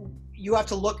you have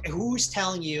to look at who's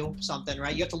telling you something,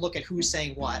 right? You have to look at who's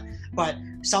saying what. But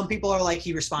some people are like,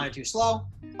 he responded too slow.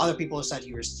 Other people have said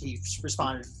he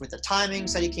responded with the timing,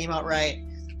 said he came out right.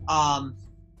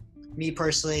 Me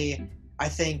personally, I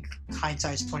think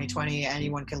hindsight's 2020.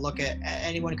 Anyone can look at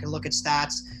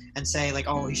stats and say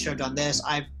oh, he should have done this.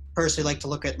 I personally like to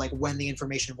look at when the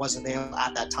information was available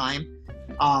at that time.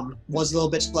 Was a little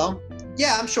bit slow.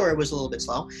 Yeah, I'm sure it was a little bit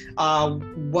slow.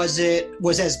 Was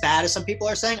as bad as some people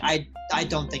are saying? I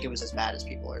don't think it was as bad as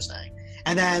people are saying.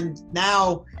 And then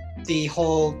now the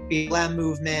whole BLM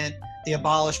movement, the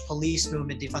abolish police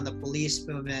movement, defund the police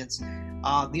movements,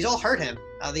 these all hurt him.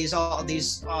 He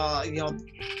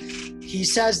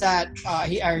says that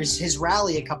his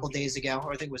rally a couple days ago,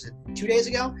 or I think was it 2 days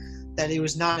ago, that it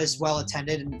was not as well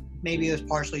attended, and maybe it was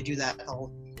partially due to that whole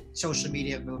social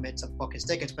media movement to book his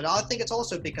tickets. But I think it's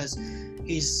also because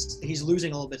he's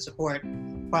losing a little bit of support.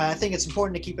 But I think it's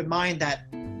important to keep in mind that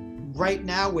right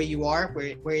now, where you are,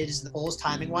 where it is in the polls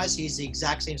timing wise, he's the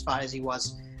exact same spot as he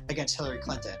was against Hillary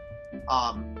Clinton.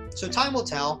 So time will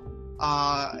tell.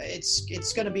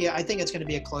 It's going to be. I think it's going to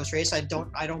be a close race. I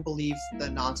don't believe the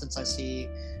nonsense I see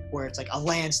where it's a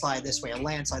landslide this way, a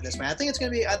landslide this way. I think it's going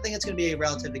to be a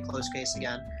relatively close race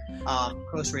again.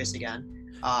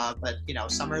 But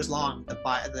summer is long.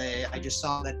 I just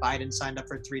saw that Biden signed up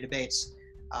for 3 debates.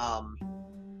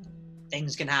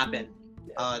 Things can happen.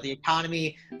 The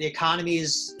economy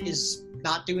is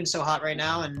not doing so hot right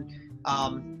now, and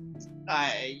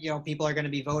people are going to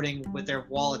be voting with their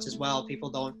wallets as well. People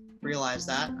don't realize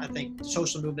that. I think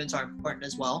social movements are important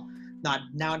as well. Not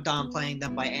now downplaying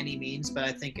them by any means, but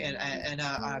I think in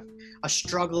a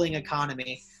struggling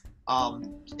economy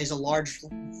is a large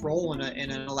role in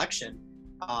an election.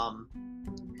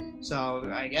 So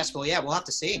I guess we'll have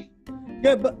to see.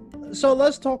 Yeah, but so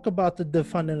let's talk about the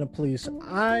defunding the police.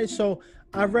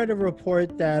 I read a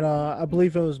report that I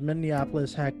believe it was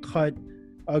Minneapolis had cut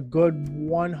a good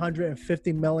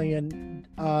 $150 million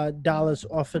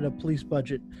off of the police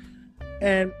budget.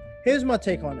 And here's my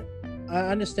take on it. I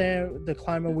understand the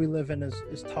climate we live in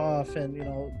is tough, and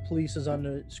police is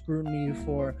under scrutiny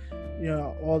for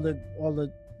all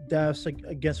the deaths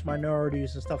against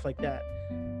minorities and stuff like that.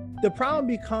 The problem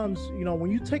becomes,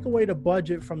 when you take away the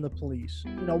budget from the police,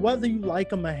 whether you like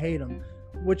them or hate them,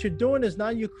 what you're doing is now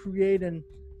you're creating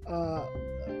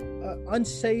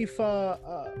unsafe,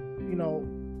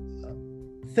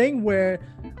 thing where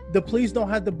the police don't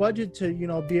have the budget to,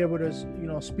 be able to,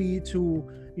 speed to,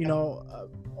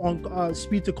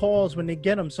 speed to calls when they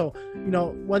get them. So,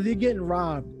 whether you're getting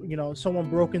robbed, someone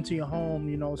broke into your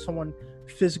home, someone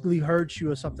physically hurt you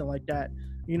or something like that,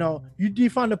 you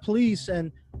defund the police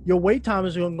and your wait time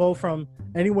is going to go from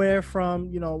anywhere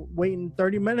from, waiting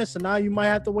 30 minutes, and now you might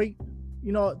have to wait,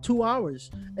 2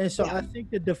 hours. And so I think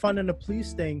the defunding the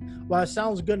police thing, while it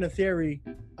sounds good in theory,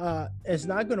 it's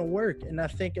not going to work. And I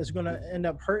think it's going to end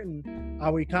up hurting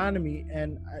our economy.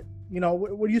 And,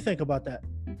 what do you think about that?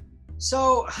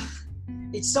 So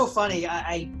it's so funny.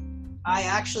 I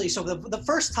actually, so the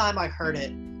first time I heard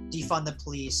it, defund the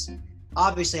police,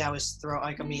 obviously I was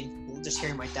just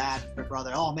hearing my dad, my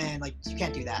brother, oh man, like you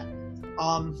can't do that.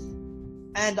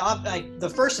 And the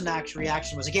first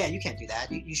reaction was, again, you can't do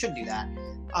that. You shouldn't do that.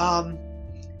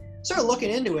 Started looking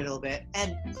into it a little bit,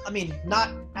 and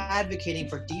not advocating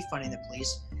for defunding the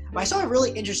police, but I saw a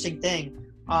really interesting thing.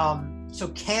 So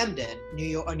Camden,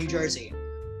 New Jersey,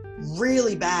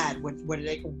 really bad with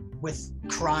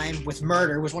crime, with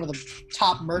murder. Was one of the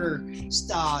top murder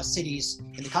cities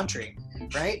in the country.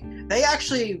 Right? They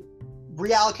actually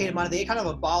reallocated money. They kind of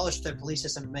abolished their police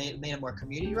system, made it more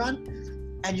community run.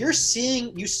 And you're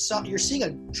seeing a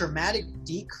dramatic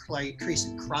decrease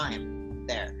in crime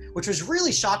there, which was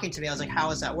really shocking to me. I was like, how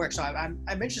does that work? So I'm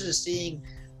interested in seeing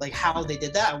like how they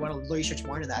did that. I want to research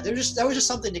more into that. That was just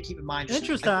something to keep in mind.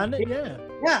 Interesting, yeah.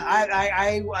 Yeah,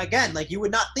 I again, like you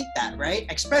would not think that, right?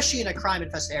 Especially in a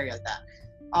crime-infested area like that.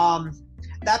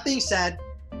 That being said,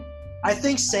 I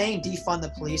think saying defund the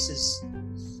police is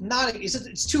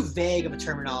it's too vague of a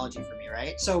terminology for me,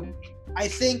 right? So I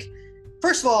think,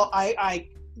 first of all, I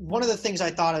one of the things I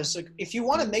thought is, like, if you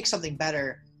want to make something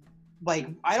better, like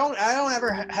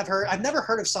I've never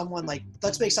heard of someone like,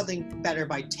 let's make something better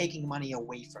by taking money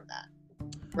away from that,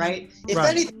 right? If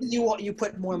anything, you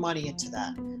put more money into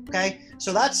that. Okay,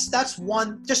 so that's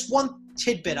one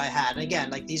tidbit I had. And again,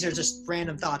 like these are just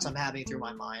random thoughts I'm having through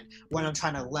my mind when I'm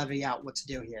trying to levy out what to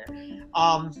do here.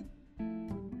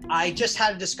 I just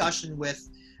had a discussion with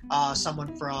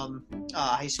someone from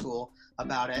high school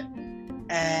about it,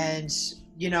 and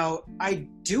I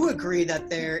do agree that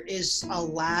there is a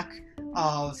lack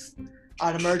of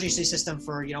an emergency system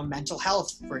for mental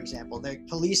health, for example. The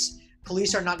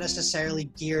police are not necessarily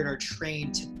geared or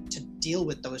trained to deal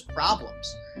with those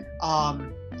problems.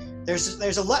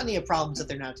 There's a litany of problems that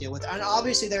they're not dealing with, and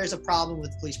obviously there is a problem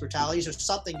with police brutality, so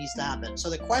something needs to happen. So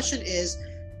the question is,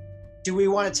 do we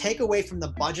want to take away from the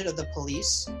budget of the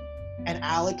police and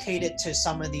allocate it to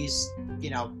some of these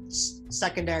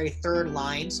secondary, third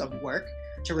lines of work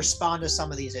to respond to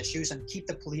some of these issues and keep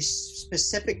the police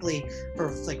specifically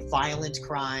for like violent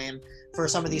crime, for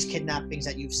some of these kidnappings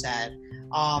that you've said?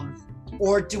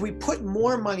 Or do we put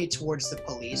more money towards the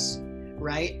police,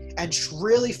 right? And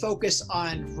really focus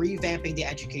on revamping the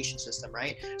education system,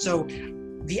 right? So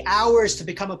the hours to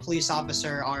become a police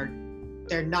officer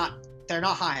they're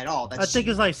not high at all. I think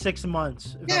it's like 6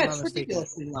 months. It's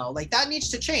ridiculously low. Like that needs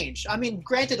to change. I mean,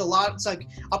 granted, it's like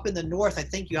up in the north, I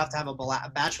think you have to have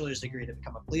a bachelor's degree to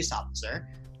become a police officer.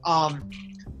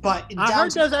 But I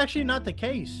heard that's actually not the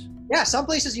case. Yeah, some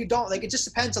places you don't. Like it just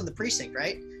depends on the precinct,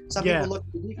 right? Some people look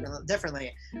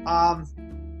differently.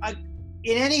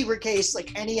 In any case,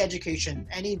 like any education,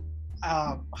 any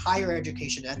higher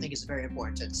education, I think is very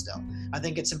important still. I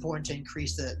think it's important to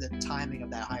increase the timing of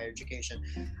that higher education.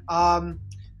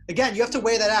 Again, you have to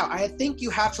weigh that out. I think you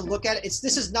have to look at it.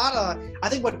 This is not I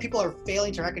think what people are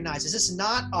failing to recognize is this is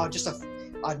not just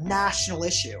a national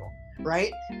issue,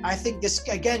 right? I think this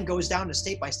again goes down to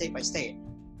state by state by state.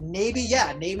 Maybe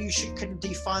you couldn't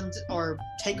defund or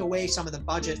take away some of the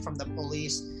budget from the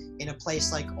police in a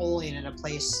place like Olean, in a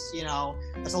place, you know,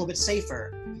 that's a little bit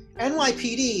safer.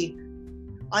 NYPD,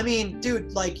 I mean,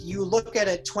 dude, like, you look at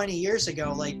it 20 years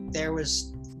ago, like, there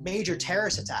was major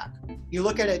terrorist attack. You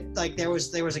look at it, like, there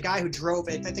was a guy who drove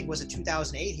it, I think was in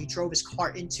 2008, he drove his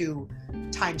car into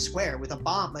Times Square with a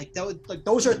bomb. Like,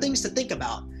 those are things to think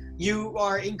about. You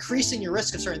are increasing your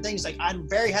risk of certain things. Like, I'm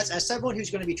very hesitant, as someone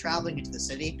who's going to be traveling into the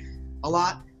city a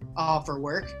lot for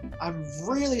work, I'm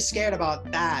really scared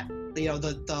about that, you know,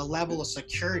 the level of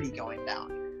security going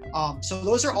down. So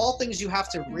those are all things you have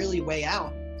to really weigh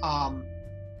out.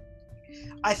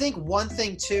 I think one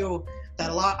thing too that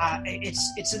a lot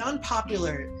it's an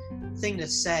unpopular thing to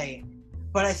say,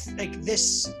 but I think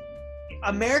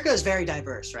America is very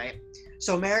diverse, right?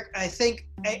 So America, I think,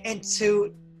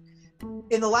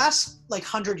 in the last like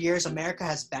 100 years, America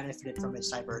has benefited from its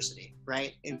diversity,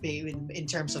 right? In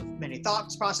terms of many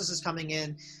thought processes coming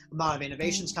in, amount of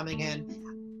innovations coming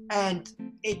in, and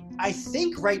I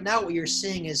think right now what you're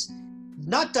seeing is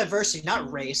not diversity,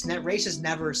 not race. And that race is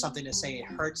never something to say it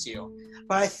hurts you,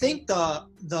 but I think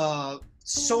the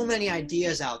so many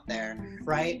ideas out there,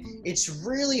 right? It's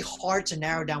really hard to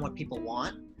narrow down what people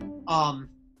want.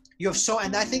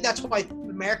 And I think that's why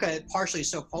America partially is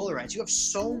so polarized. You have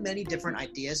so many different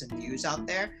ideas and views out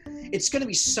there. It's going to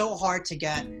be so hard to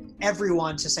get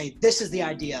everyone to say, this is the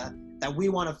idea that we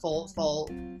want to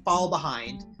follow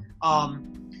behind.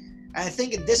 I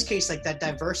think in this case, like, that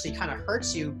diversity kind of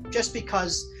hurts you just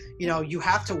because, you know, you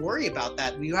have to worry about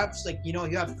that. You have, like, you know,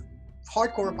 you have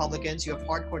hardcore Republicans, you have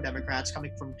hardcore Democrats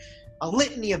coming from a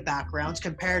litany of backgrounds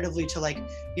comparatively to, like,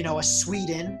 you know, a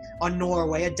Sweden, a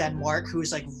Norway, a Denmark,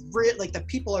 who's like the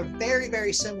people are very,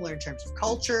 very similar in terms of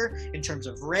culture, in terms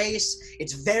of race.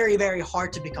 It's very, very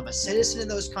hard to become a citizen in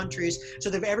those countries. So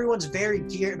that everyone's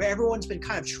been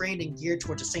kind of trained and geared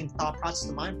towards the same thought process,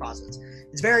 the mind process.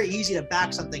 It's very easy to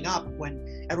back something up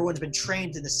when everyone's been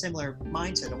trained in a similar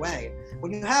mindset way.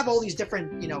 When you have all these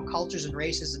different, you know, cultures and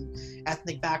races and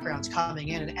ethnic backgrounds coming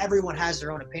in and everyone has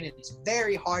their own opinion, it's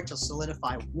very hard to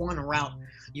solidify one route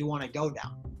you want to go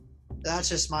down. That's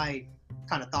just my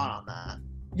kind of thought on that.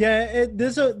 Yeah,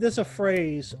 there's a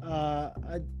phrase I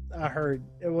heard.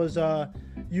 It was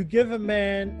you give a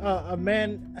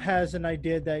man has an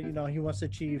idea that, you know, he wants to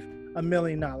achieve $1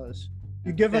 million.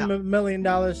 You give him $1 million,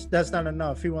 that's not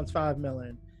enough. He wants 5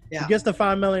 million. Yeah. He gets to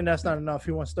 5 million, that's not enough.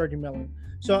 He wants 30 million.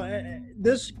 So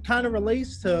this kind of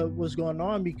relates to what's going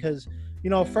on because, you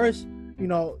know, first, you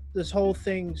know, this whole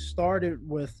thing started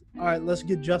with, all right, let's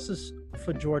get justice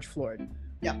for George Floyd.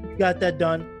 Yeah, we got that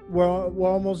done. We're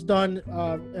almost done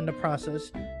in the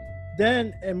process.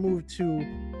 Then it moved to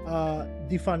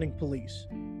defunding police,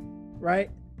 right?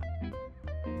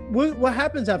 What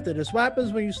happens after this? What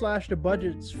happens when you slash the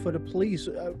budgets for the police?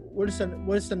 What is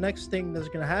the next thing that's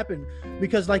going to happen?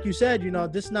 Because, like you said, you know,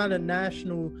 this is not a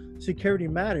national security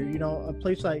matter. You know, a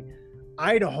place like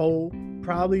Idaho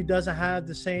probably doesn't have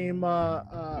the same,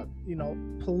 you know,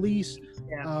 police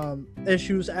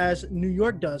issues as New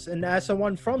York does. And as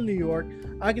someone from New York,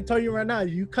 I can tell you right now,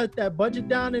 you cut that budget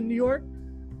down in New York,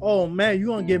 oh man, you're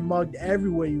going to get mugged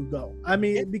everywhere you go. I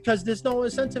mean, because there's no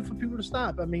incentive for people to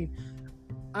stop. I mean,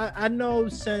 I know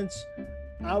since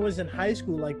I was in high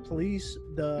school, like police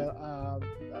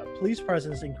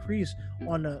presence increased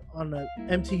on the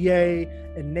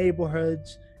MTA and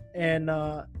neighborhoods, and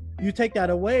you take that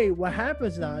away, what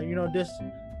happens now? You know, this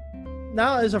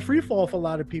now is a free fall for a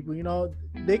lot of people. You know,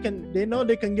 they know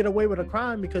they can get away with a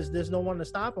crime because there's no one to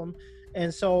stop them,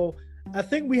 and so I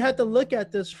think we had to look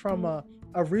at this from a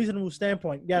reasonable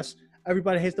standpoint. Yes,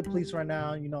 everybody hates the police right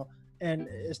now, you know. And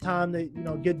it's time to, you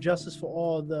know, get justice for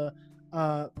all the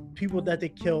people that they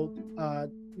killed,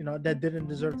 you know, that didn't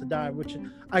deserve to die, which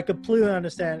I completely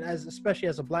understand, especially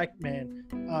as a black man.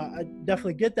 I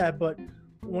definitely get that. But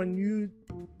when you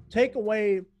take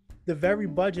away the very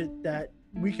budget that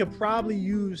we could probably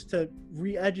use to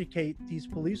re-educate these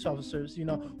police officers, you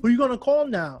know, who are you going to call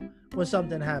now when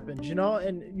something happens, you know?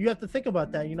 And you have to think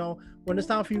about that, you know, when it's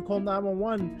time for you to call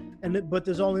 911, but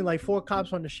there's only like 4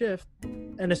 cops on the shift,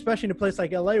 and especially in a place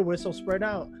like LA where it's so spread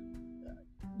out,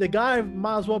 the guy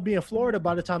might as well be in Florida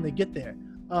by the time they get there.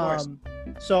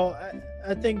 So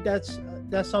I think that's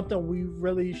something we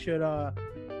really should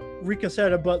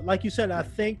reconsider. But like you said, I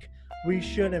think we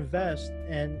should invest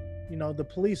in, you know, the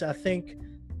police. I think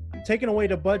taking away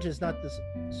the budget is not the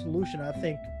solution. I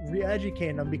think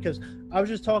re-educating them, because I was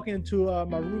just talking to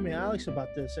my roommate Alex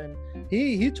about this, and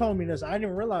he told me this. I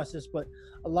didn't realize this, but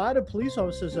a lot of police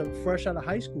officers are fresh out of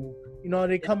high school. You know,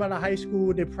 they come out of high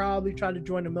school, they probably try to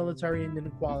join the military and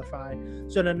didn't qualify.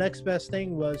 So the next best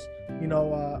thing was, you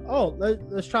know,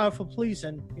 let's try for police,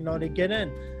 and you know, they get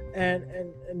in, and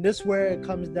this is where it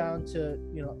comes down to,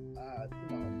 you know,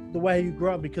 the way you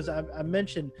grow up. Because I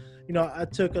mentioned, you know, I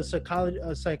took a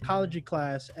psychology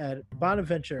class at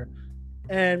Bonaventure,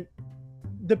 and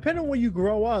depending on where you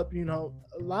grow up, you know,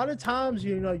 a lot of times,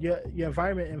 you know, your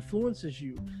environment influences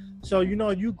you. So, you know,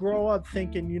 you grow up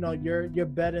thinking, you know, you're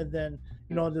better than,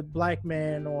 you know, the black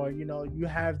man, or, you know, you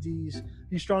have these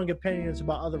strong opinions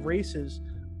about other races.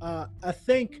 I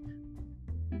think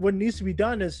what needs to be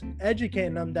done is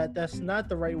educating them that that's not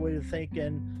the right way to think.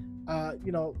 And,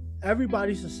 you know,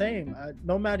 everybody's the same,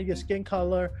 no matter your skin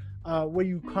color, where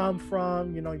you come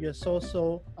from, you know, your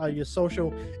social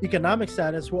economic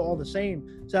status, we're all the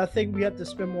same. So I think we have to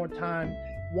spend more time.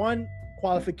 One,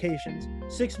 qualifications.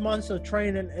 6 months of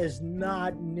training is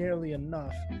not nearly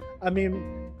enough. I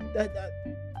mean, that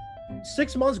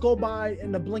 6 months go by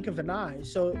in the blink of an eye.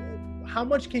 So how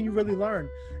much can you really learn?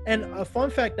 And a fun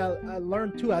fact I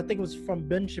learned too, I think it was from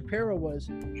Ben Shapiro, was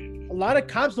a lot of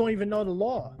cops don't even know the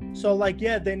law. So like,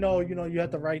 yeah, they know, you know, you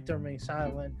have the right to remain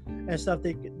silent and stuff.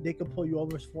 They could pull you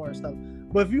over for and stuff.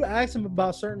 But if you ask them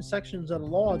about certain sections of the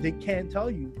law, they can't tell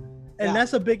you. And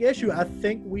that's a big issue. I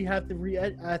think we have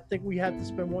to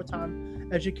spend more time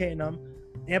educating them,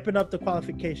 amping up the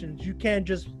qualifications. You can't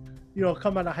just, you know,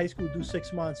 come out of high school, do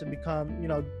 6 months, and become, you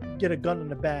know, get a gun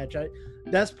and a badge.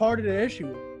 That's part of the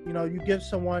issue. You know, you give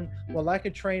someone, well, lack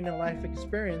of training and life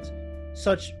experience,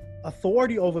 such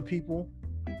authority over people.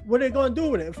 What are they going to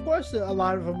do with it? Of course, a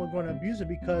lot of them are going to abuse it,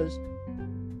 because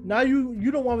now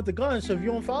you don't want with the gun. So if you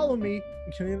don't follow me,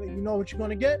 you know what you're going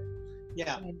to get.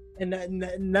 Yeah,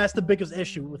 and that's the biggest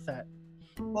issue with that.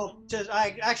 Well,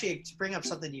 I actually, to bring up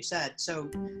something you said. So,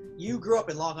 you grew up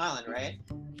in Long Island, right?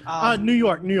 New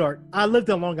York. I lived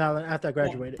in Long Island after I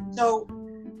graduated. So,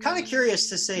 kind of curious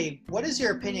to say, what is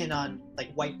your opinion on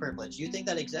like white privilege? Do you think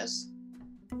that exists?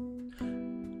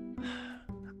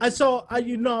 I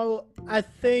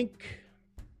think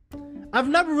I've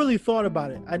never really thought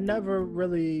about it. I never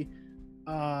really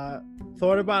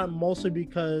thought about it, mostly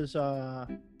because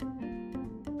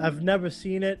I've never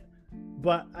seen it.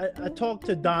 But I talked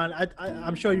to Don.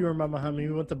 I'm sure you remember him. He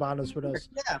went to Bonas with us.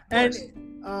 Yeah, and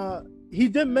he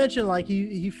did mention like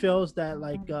he feels that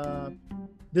like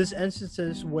this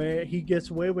instances where he gets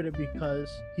away with it because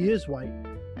he is white.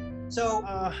 So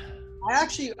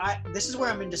this is where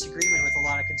I'm in disagreement with a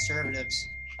lot of conservatives.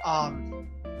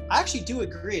 I actually do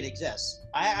agree it exists.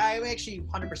 I'm actually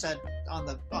 100% on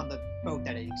the boat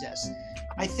that it exists.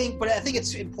 I think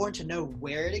it's important to know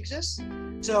where it exists.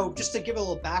 So just to give a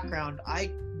little background,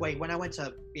 when I went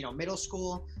to middle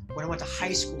school, when I went to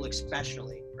high school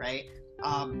especially, right?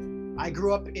 I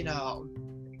grew up in a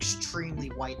extremely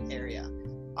white area,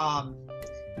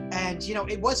 and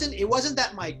it wasn't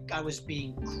that I was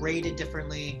being graded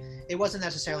differently. It wasn't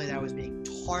necessarily that I was being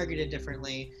targeted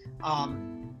differently.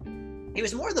 It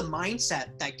was more the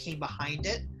mindset that came behind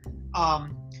it,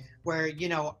 where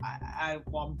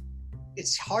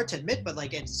it's hard to admit, but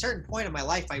like at a certain point in my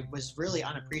life, I was really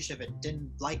unappreciative and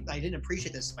I didn't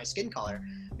appreciate my skin color,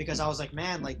 because I was like,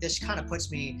 man, like this kind of puts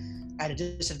me at a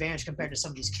disadvantage compared to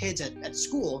some of these kids at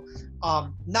school.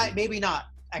 Maybe not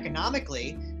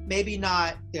economically, maybe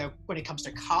not when it comes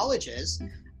to colleges,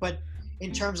 but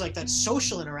in terms like that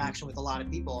social interaction with a lot of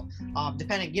people,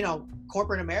 depending,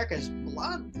 corporate America is a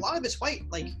lot of it's white.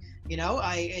 Like,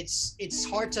 it's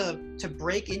hard to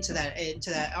break into that,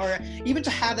 or even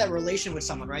to have that relation with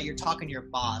someone, right? You're talking to your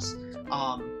boss.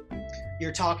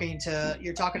 You're talking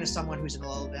to someone who's in a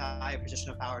little bit higher position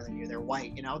of power than you. They're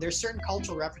white. There's certain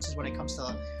cultural references when it comes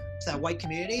to that white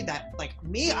community that, like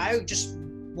me, I just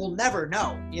will never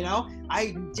know.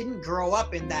 I didn't grow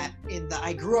up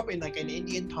I grew up in like an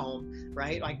Indian home,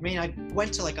 right? Like, I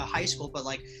went to like a high school, but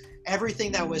like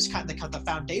everything that was kind of the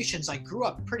foundations, I grew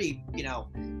up pretty,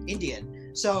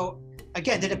 Indian. So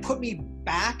again, did it put me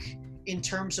back in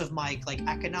terms of my like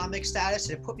economic status?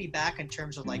 Did it put me back in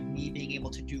terms of like me being able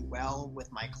to do well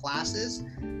with my classes?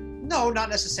 No, not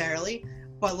necessarily.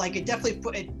 But like I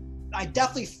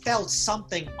definitely felt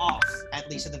something off, at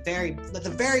least at the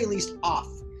very least off,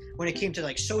 when it came to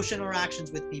like social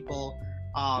interactions with people,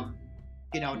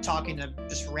 talking to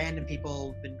just random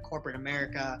people in corporate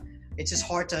America. It's just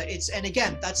hard to, and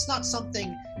again, that's not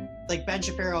something like Ben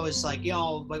Shapiro is like,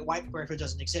 like white privilege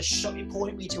doesn't exist.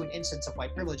 Point me to an instance of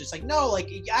white privilege. It's like, no,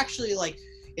 like actually, like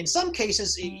in some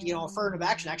cases, affirmative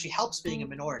action actually helps being a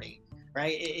minority,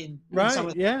 right? In some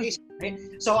of the cases, right?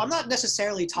 So I'm not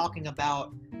necessarily talking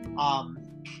about,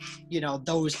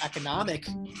 those economic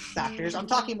factors. I'm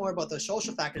talking more about those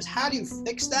social factors. How do you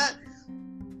fix that?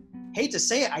 hate to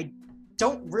say it, I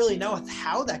don't really know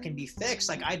how that can be fixed.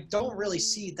 Like, I don't really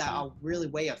see that a really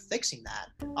way of fixing that.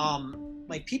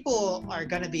 Like, people are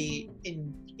going to be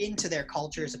into their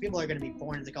cultures, and people are going to be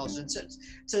born into cultures. And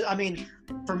so I mean,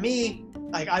 for me,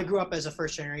 like, I grew up as a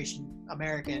first generation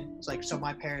American. It's like, so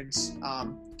my parents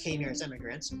came here as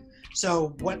immigrants.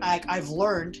 So what I've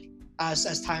learned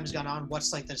as time's gone on,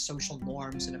 what's like the social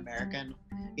norms in America. And,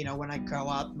 you know, when I grow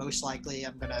up, most likely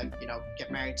I'm gonna, you know,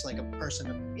 get married to like a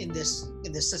person in this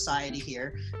society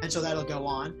here, and so that'll go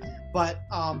on. But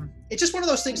it's just one of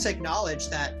those things to acknowledge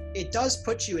that it does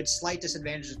put you at slight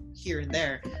disadvantages here and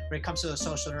there when it comes to those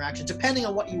social interactions, depending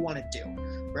on what you want to do,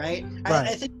 right?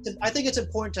 I think it's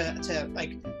important to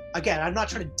like, again, I'm not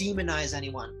trying to demonize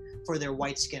anyone for their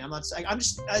white skin. I'm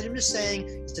just saying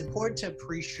it's important to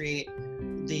appreciate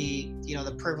the, you know,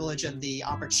 the privilege and the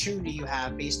opportunity you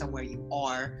have based on where you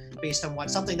are, based on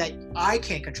something that I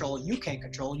can't control, you can't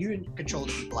control. You didn't control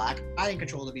to be black, I didn't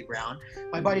control to be brown,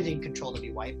 my buddy didn't control to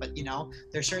be white. But, you know,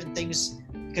 there's certain things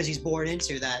because he's born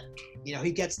into that, you know,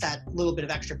 he gets that little bit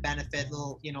of extra benefit,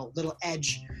 little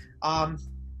edge. And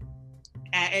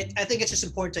I think it's just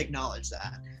important to acknowledge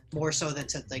that more so than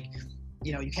to, like,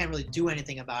 you know, you can't really do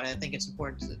anything about it. I think it's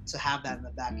important to have that in the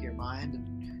back of your mind,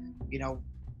 and, you know,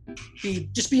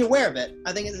 be aware of it.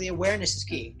 I think the awareness is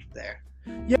key there.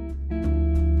 Yeah.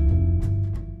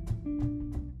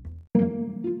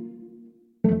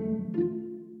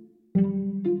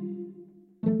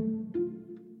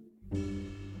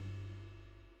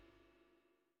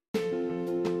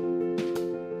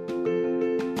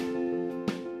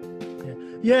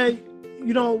 Yeah,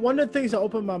 you know, one of the things that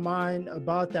opened my mind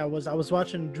about that was I was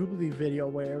watching a Jubilee video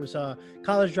where it was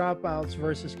college dropouts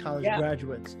versus college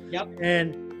graduates. Yep.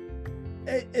 And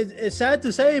it's sad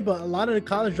to say, but a lot of the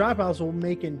college dropouts were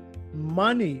making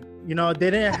money. You know,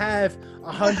 they didn't have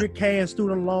 $100K in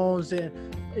student loans, and,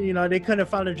 you know, they couldn't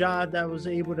find a job that was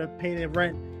able to pay their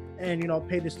rent and, you know,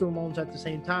 pay the student loans at the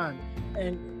same time.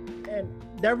 And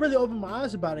that really opened my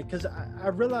eyes about it, because I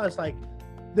realized, like,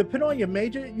 depending on your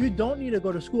major, you don't need to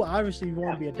go to school. Obviously, if you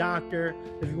want to be a doctor,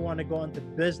 if you want to go into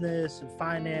business and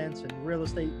finance and real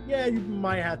estate, yeah, you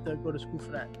might have to go to school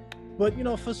for that. But, you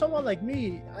know, for someone like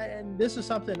me, and this is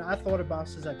something I thought about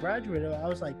since I graduated, I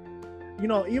was like, you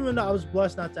know, even though I was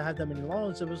blessed not to have that many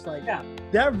loans, it was like,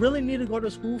 did I really need to go to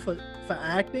school for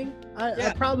acting?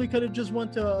 I probably could have just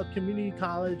went to a community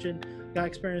college and got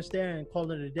experience there and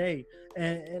called it a day.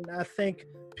 And I think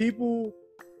people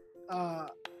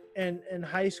in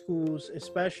high schools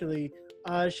especially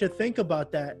should think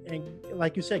about that. And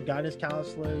like you said, guidance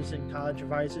counselors and college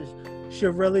advisors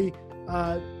should really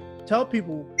tell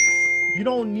people, you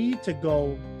don't need to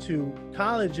go to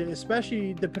college,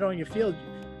 especially depending on your field.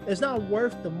 It's not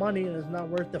worth the money, and it's not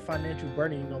worth the financial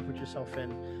burden you're gonna put yourself in.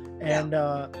 And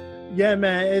yeah,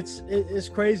 man, it's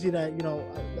crazy that, you know,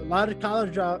 a lot of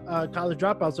college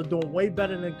dropouts are doing way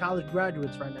better than college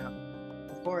graduates right now.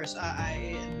 Of course,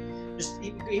 I just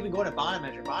even going to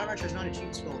Bonaventure. Bonaventure is not a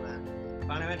cheap school, man.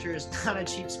 Bonaventure is not a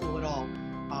cheap school at all.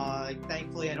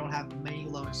 Thankfully, I don't have many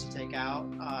loans to take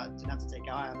out. Didn't have to take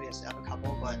out. I obviously have a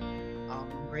couple, but I'm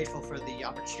grateful for the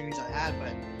opportunities I had.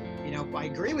 But, you know, I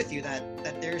agree with you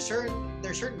that there's certain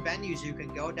venues you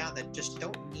can go down that just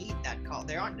don't need that call.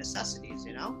 There aren't necessities,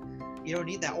 you know. You don't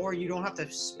need that, or you don't have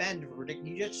to spend you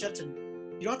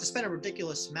don't have to spend a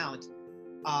ridiculous amount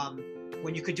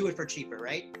when you could do it for cheaper,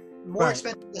 right? More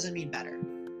expensive doesn't mean better,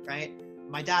 right?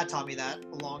 My dad taught me that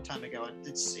a long time ago, and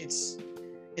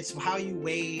it's how you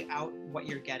weigh out what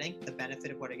you're getting, the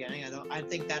benefit of what you're getting. I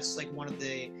think that's like one of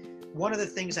the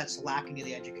things that's lacking in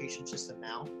the education system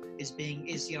now is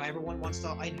you know, everyone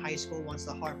in high school wants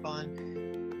to harp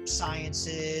on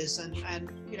sciences and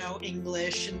you know,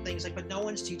 English and things like, but no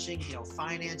one's teaching, you know,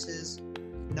 finances.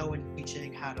 No one's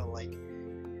teaching how to, like,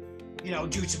 you know,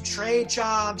 do some trade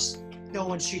jobs. No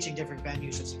one's teaching different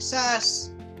venues of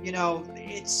success. You know,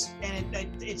 it's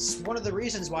one of the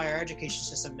reasons why our education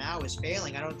system now is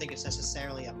failing. I don't think it's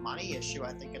necessarily a money issue.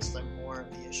 I think it's more of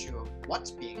the issue of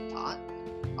what's being taught.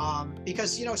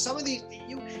 Because, you know, some of these,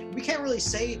 we can't really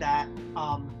say that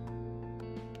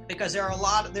because there are a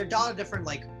lot of different,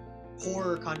 like,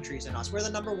 poorer countries than us. We're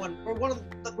the number one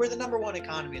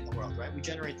economy in the world, right? We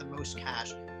generate the most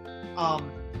cash.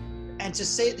 And to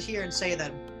sit here and say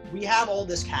that we have all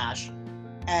this cash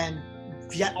and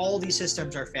yet all these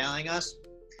systems are failing us,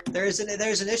 there's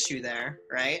an issue there,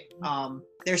 right?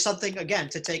 There's something, again,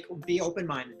 to be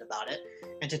open-minded about it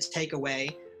and to take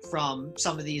away from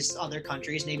some of these other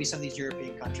countries, maybe some of these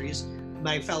European countries.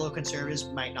 My fellow conservatives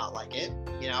might not like it,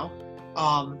 you know.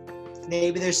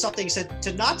 Maybe there's something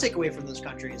to not take away from those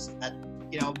countries that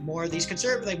more of these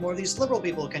conservative, like more of these liberal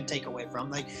people can take away from,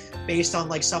 like based on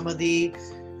like some of the,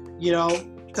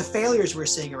 the failures we're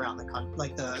seeing around the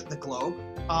globe.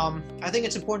 I think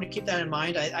it's important to keep that in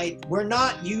mind. We're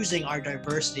not using our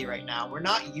diversity right now. We're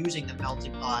not using the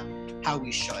melting pot how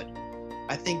we should.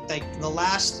 I think like the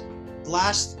last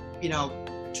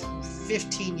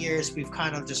 15 years, we've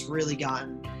kind of just really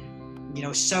gotten,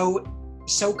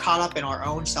 so caught up in our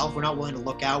own self, we're not willing to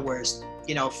look out. Whereas,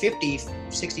 50,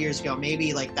 60 years ago,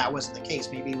 maybe like that wasn't the case.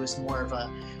 Maybe it was more of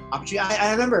a opportunity.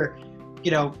 I remember,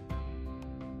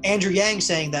 Andrew Yang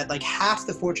saying that like half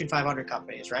the Fortune 500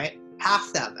 companies, right?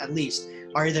 Half them at least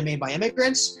are either made by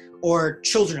immigrants or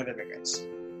children of immigrants,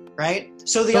 right?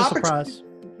 So the opportunity.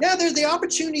 Yeah, the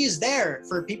opportunity is there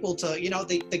for people to,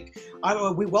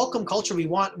 we welcome culture. We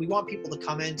want people to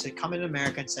come in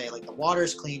America and say like the water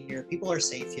is clean here, people are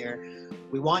safe here.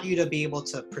 We want you to be able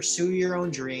to pursue your own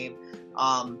dream,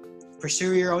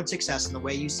 pursue your own success in the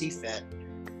way you see fit.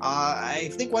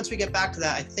 I think once we get back to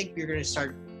that, I think you're going to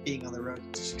start being on the road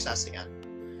to success again.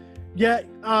 Yeah.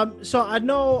 So I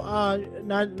know,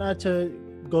 not to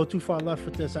go too far left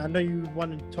with this, I know you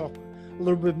want to talk a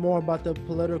little bit more about the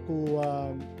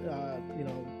political,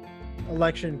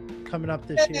 election coming up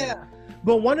this year. Yeah.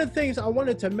 But one of the things I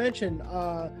wanted to mention,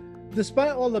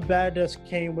 despite all the badness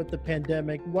came with the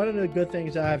pandemic, one of the good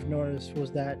things I've noticed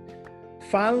was that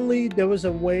finally there was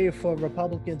a way for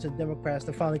Republicans and Democrats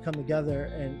to finally come together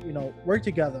and, work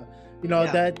together.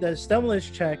 That stimulus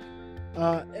check,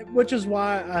 which is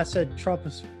why I said Trump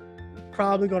is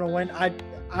probably going to win.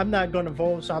 I'm not going to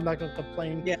vote, so I'm not going to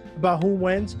complain about who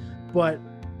wins. But,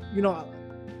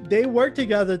 they work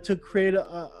together to create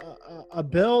a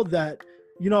bill that,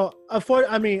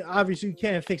 obviously you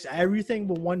can't fix everything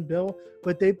with one bill,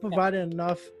 but they provided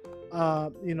enough,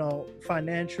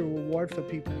 financial reward for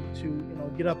people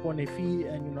to, get up on their feet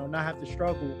and, not have to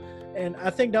struggle. And I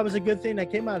think that was a good thing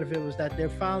that came out of it, was that they're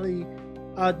finally,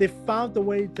 they found the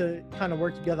way to kind of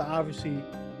work together. Obviously,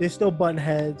 they still butt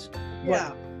heads.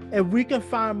 Yeah. If we can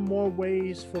find more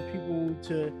ways for people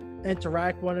to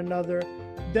interact one another,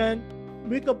 then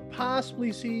we could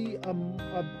possibly see a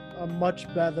much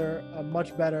better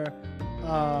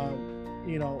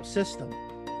system.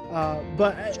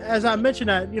 But as I mentioned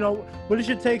that, what is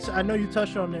your takes? I know you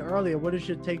touched on it earlier. What is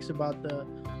your takes about the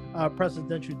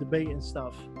presidential debate and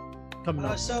stuff coming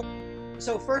up?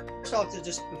 So first off,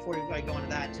 just before I go into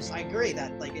that, I agree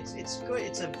that like it's good.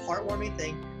 It's a heartwarming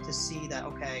thing to see that,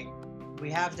 okay, we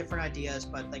have different ideas,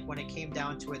 but like when it came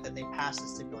down to it, that they passed the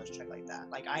stimulus check like that.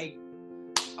 Like I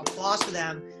applause to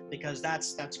them, because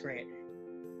that's great.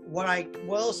 What I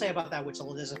will say about that, which is a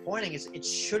little disappointing, is it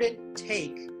shouldn't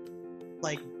take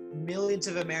like millions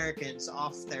of Americans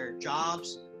off their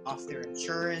jobs, off their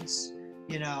insurance,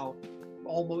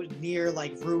 almost near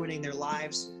like ruining their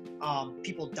lives,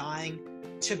 people dying,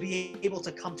 to be able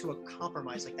to come to a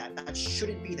compromise like that. That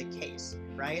shouldn't be the case,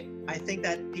 right? I think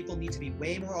that people need to be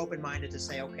way more open-minded to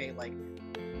say, okay,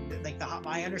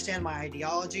 I understand my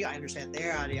ideology, I understand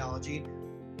their ideology.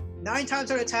 9 times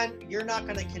out of 10, you're not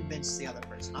going to convince the other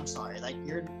person. I'm sorry. The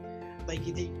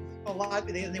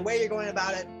way you're going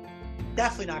about it,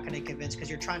 definitely not going to convince, because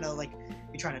you're trying to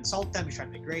insult them, you're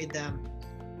trying to degrade them.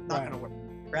 Not going to work,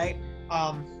 right?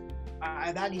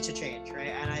 That needs to change, right?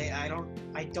 And I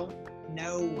don't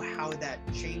know how that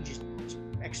changes,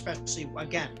 especially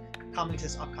again coming to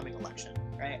this upcoming election,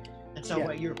 right? And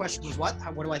so your question was what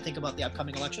do I think about the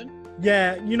upcoming election?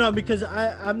 Yeah, because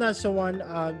I'm not someone,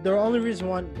 the only reason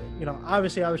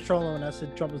obviously I was trolling when I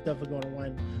said Trump was definitely going to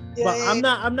win, but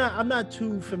I'm not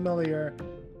too familiar.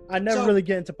 I never really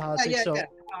get into politics.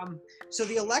 So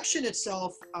the election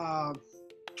itself,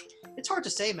 it's hard to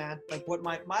say, man. Like what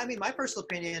my personal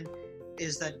opinion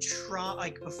is that Trump,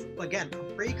 again,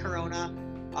 pre-corona,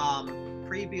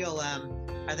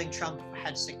 pre-BLM, I think Trump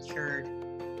had secured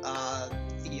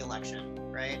the election,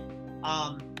 right?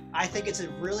 I think it's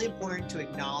really important to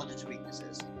acknowledge its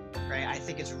weaknesses, right? I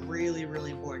think it's really,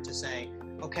 really important to say,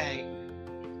 okay,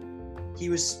 he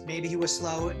was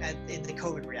slow in the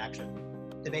COVID reaction,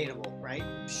 debatable, right?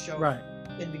 Right.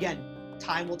 And again,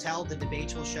 time will tell. The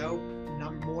debates will show.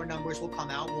 More numbers will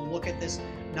come out. We'll look at this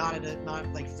not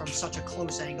like from such a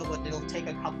close angle, but it'll take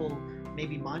a couple,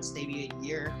 maybe months, maybe a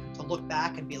year to look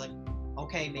back and be like,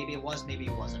 okay, maybe it was, maybe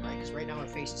it wasn't, right? Because right now our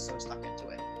face is so stuck into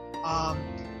it.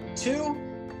 2,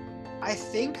 I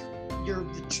think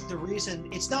the reason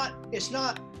it's not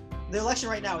the election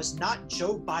right now is not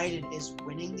Joe Biden is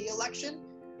winning the election.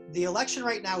 The election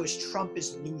right now is Trump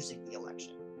is losing the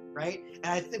election, right? And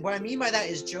I think what I mean by that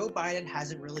is Joe Biden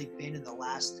hasn't really been in the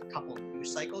last couple of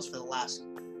news cycles for the last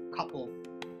couple,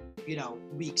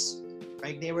 weeks.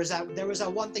 right? There was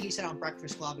that one thing he said on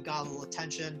Breakfast Club. It got a little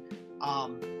attention.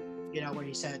 Where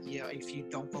he said, if you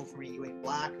don't vote for me, you ain't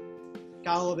black.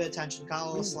 Got a little bit of attention, got a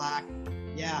little slack.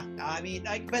 Yeah, I mean,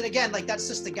 but again, like that's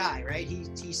just the guy, right?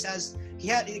 He says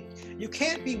you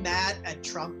can't be mad at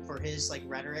Trump for his like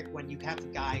rhetoric when you have the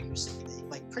guy who's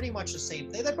like pretty much the same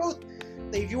thing. They're both.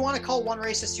 If you want to call one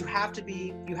racist, you have to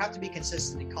be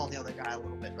consistent and call the other guy a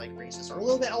little bit like racist or a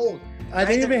little bit old. I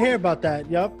didn't even hear about that.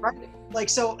 Yep. Right? Like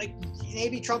so, like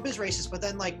maybe Trump is racist, but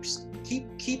then like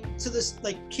keep to this,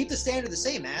 like keep the standard the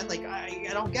same, man. Like I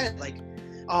don't get it. Like,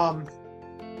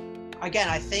 again,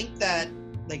 I think that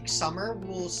like summer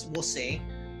we'll see.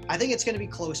 I think it's going to be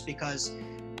close because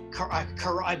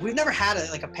we've never had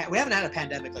we haven't had a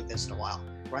pandemic like this in a while,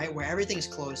 right? Where everything's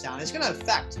closed down. It's going to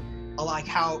affect like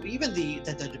how even the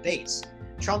debates.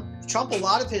 Trump a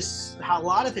lot of his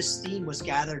steam was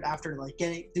gathered after like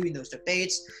doing those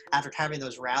debates, after having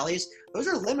those rallies. Those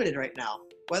are limited right now.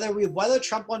 Whether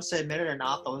Trump wants to admit it or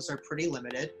not, those are pretty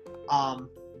limited.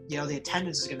 The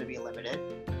attendance is going to be limited.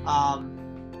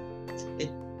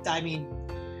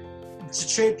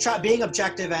 Being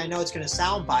objective, I know it's going to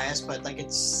sound biased, but like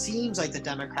it seems like the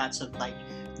Democrats have like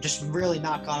just really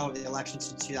not gone over the election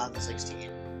since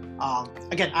 2016.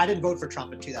 Again, I didn't vote for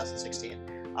Trump in 2016,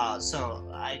 so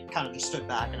I kind of just stood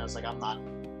back and I was like, I'm not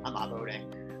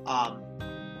voting.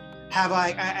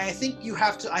 I think you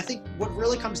have to. I think what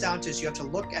really comes down to is you have to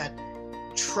look at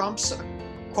Trump's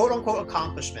quote unquote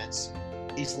accomplishments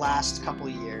these last couple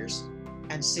of years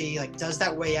and see like, does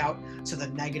that weigh out to the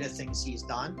negative things he's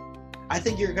done? I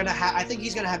think he's gonna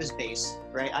have his base,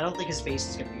 right? I don't think his base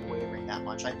is gonna be wavering that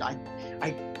much. I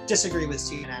disagree with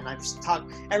CNN.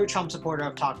 Every Trump supporter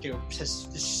I've talked to is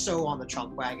so on the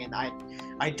Trump wagon. I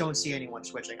don't see anyone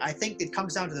switching. I think it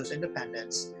comes down to those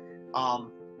independents,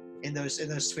 in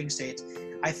those swing states.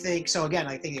 I think so. Again,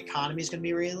 I think the economy is going to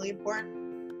be really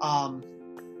important.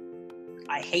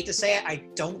 I hate to say it, I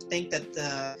don't think that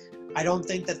the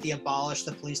abolish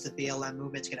the police, the BLM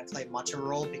movement is going to play much of a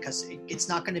role because it's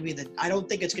not going to be I don't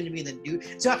think it's going to be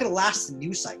it's not going to last the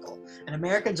news cycle. And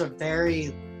Americans are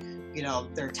very,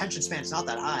 their attention span is not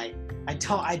that high. I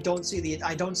don't see the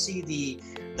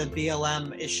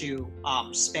BLM issue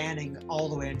spanning all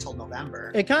the way until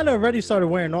November. It kind of already started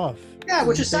wearing off. Yeah,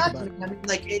 which is sad.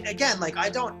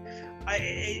 I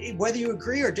mean, whether you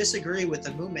agree or disagree with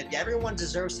the movement, everyone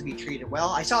deserves to be treated well.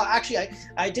 I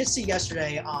did see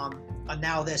yesterday on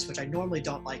Now This, which I normally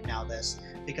don't like Now This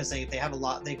because they have a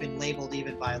lot. They've been labeled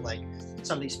even by like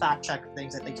some of these fact check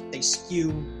things that they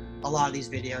skew a lot of these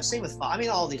videos. Same with Fox. I mean,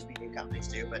 all these media companies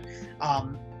do, but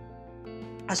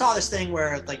I saw this thing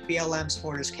where like BLM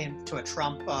supporters came to a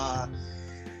Trump,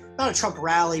 not a Trump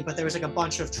rally, but there was like a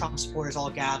bunch of Trump supporters all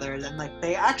gathered, and like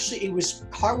it was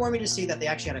heartwarming to see that they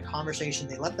actually had a conversation.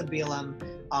 They let the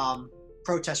BLM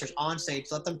protesters on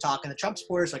stage, let them talk, and the Trump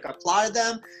supporters like applauded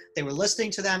them. They were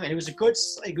listening to them, and it was a good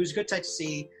sight to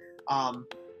see.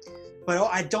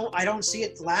 But I don't see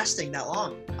it lasting that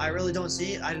long. I really don't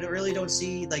see it. I really don't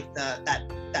see like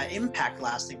that impact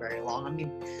lasting very long. I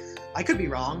mean, I could be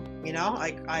wrong,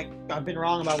 I've been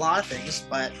wrong about a lot of things,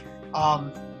 but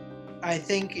I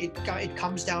think it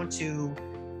comes down to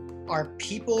are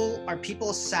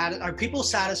people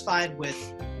satisfied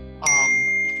with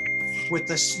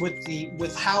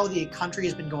how the country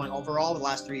has been going overall the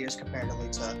last 3 years comparatively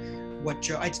to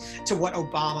what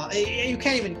Obama.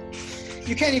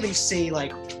 You can't even see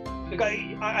like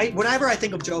whenever I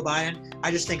think of Joe Biden,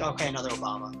 I just think, okay, another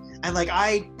Obama. And like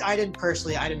I didn't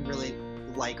really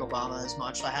like Obama as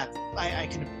much.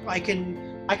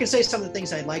 I can say some of the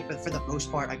things I like, but for the most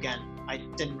part, again, I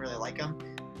didn't really like him.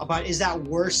 But is that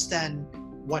worse than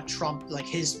what Trump, like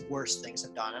his worst things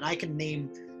have done? And I can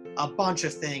name a bunch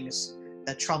of things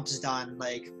that Trump's done,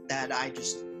 like that I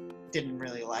just didn't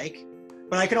really like.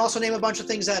 But I can also name a bunch of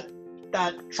things that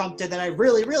Trump did that I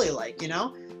really, really like.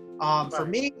 For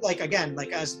me, like again,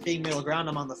 like as being middle ground,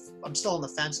 I'm still on the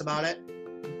fence about it.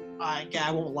 I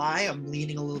won't lie. I'm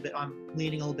leaning a little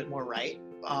bit more right.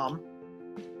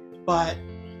 But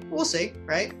we'll see,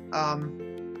 right?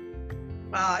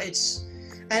 I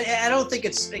don't think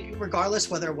it's regardless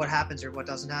whether what happens or what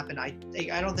doesn't happen. I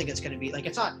don't think it's going to be like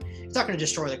it's not going to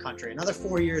destroy the country. Another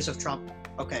 4 years of Trump,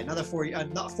 okay. Another 4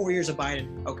 years of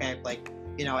Biden, okay. Like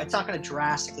it's not going to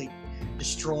drastically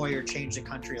destroy or change the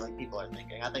country like people are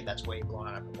thinking. I think that's way blown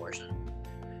out of proportion.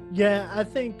 Yeah, I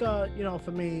think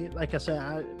for me, like I said,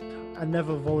 I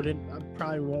never voted. I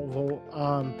probably won't vote.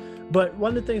 But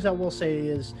one of the things I will say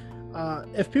is,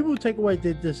 if people take away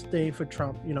the disdain for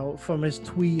Trump, from his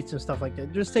tweets and stuff like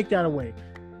that, just take that away.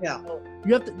 Yeah.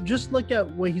 You have to just look at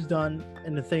what he's done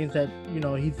and the things that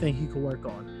he think he could work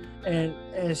on.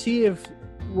 and see if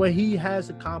what he has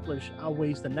accomplished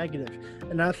outweighs the negative.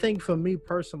 And I think for me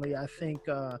personally, I think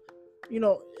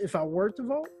if I were to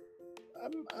vote,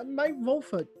 I might vote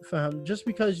for him just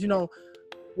because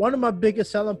one of my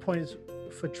biggest selling points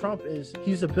for Trump is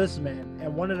he's a businessman,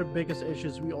 and one of the biggest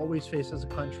issues we always face as a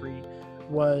country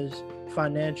was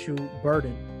financial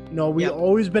burden. We've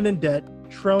always been in debt,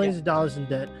 trillions of dollars in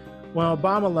debt. When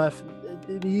Obama left,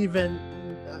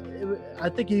 I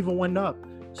think it even went up.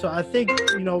 So I think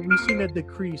we've seen a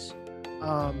decrease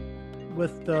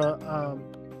with the.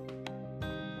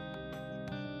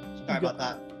 Sorry about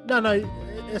that. No,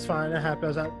 it's fine. It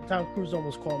happens. Tom Cruise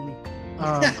almost called me.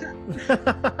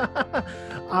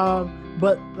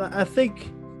 But I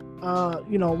think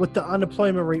with the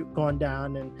unemployment rate going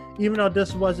down, and even though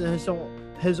this wasn't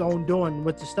his own doing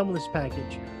with the stimulus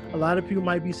package, a lot of people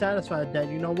might be satisfied that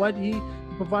he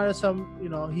provided some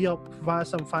he helped provide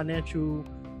some financial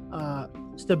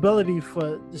stability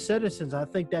for the citizens. I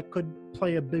think that could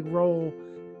play a big role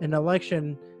in the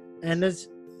election. And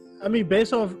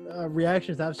based on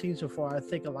reactions I've seen so far, I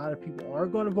think a lot of people are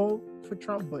going to vote for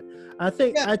Trump. But I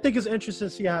think it's interesting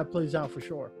to see how it plays out for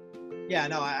sure. Yeah,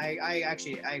 no, I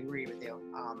agree with you.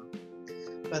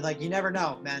 But you never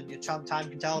know, man. Time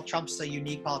can tell. Trump's a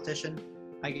unique politician.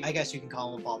 I guess you can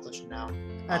call him a politician now.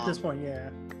 At this point, yeah.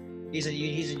 He's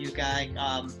a new guy.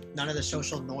 None of the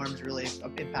social norms really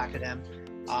impacted him.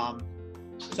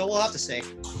 So we'll have to see.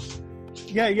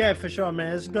 Yeah, for sure,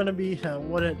 man. It's gonna be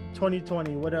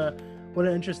 2020. What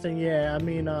an interesting year.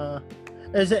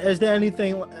 Is there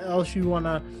anything else you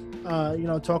wanna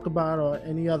talk about, or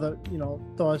any other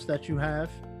thoughts that you have?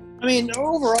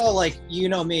 Overall,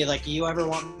 me, you ever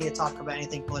want me to talk about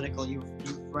anything political, you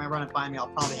run it by me. I'll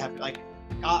probably have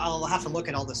I'll have to look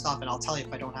at all this stuff, and I'll tell you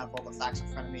if I don't have all the facts in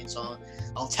front of me. And so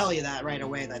I'll tell you that right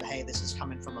away, that hey, this is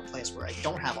coming from a place where I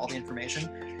don't have all the information.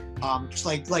 Just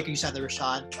like you said, the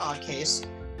Rashad case.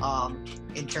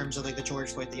 In terms of the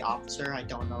George Floyd, the officer, I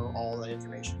don't know all the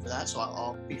information for that, so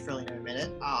I'll be willing to admit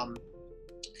it.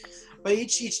 But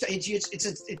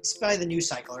it's by the news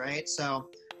cycle, right? So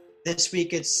this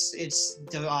week it's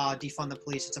defund the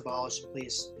police, it's abolish the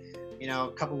police.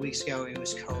 A couple weeks ago it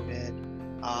was COVID.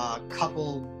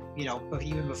 But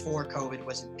even before COVID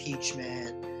was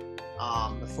impeachment.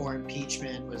 Before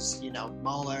impeachment was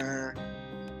Mueller.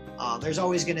 There's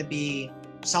always going to be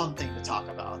something to talk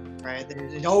about, right?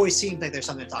 It always seems like there's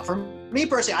something to talk. For me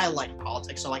personally, I like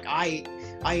politics, so I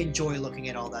enjoy looking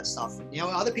at all that stuff.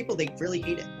 Other people, they really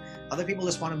hate it. Other people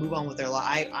just want to move on with their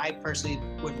life. I personally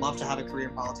would love to have a career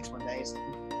in politics one day,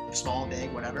 small,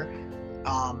 big, whatever.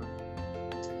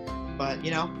 But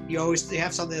you always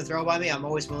have something to throw by me. I'm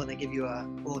always willing to give you a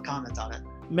little comment on it.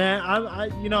 Man, I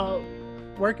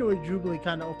working with Jubilee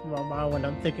kind of opened my mind when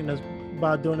I'm thinking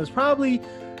about doing this. Probably.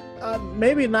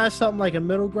 Maybe not something like a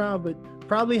middle ground, but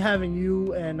probably having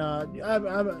you and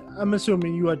I'm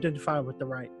assuming you identify with the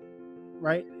right?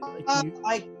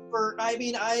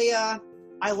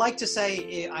 I like to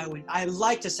say I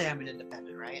like to say I'm an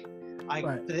independent, right?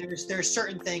 Right. There's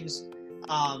certain things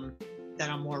that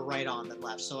I'm more right on than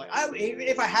left. So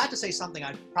if I had to say something,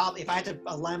 if I had to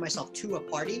align myself to a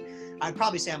party, I'd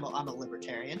probably say I'm a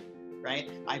libertarian.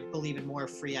 Right, I believe in more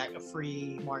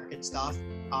free market stuff.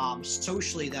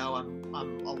 Socially, though,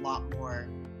 I'm a lot more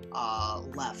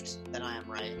left than I am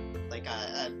right.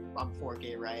 I'm for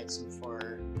gay rights and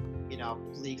for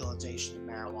legalization of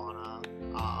marijuana.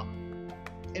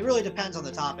 It really depends on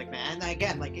the topic, man. And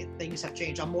again, things have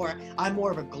changed. I'm more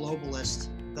of a globalist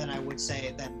than I would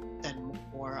say than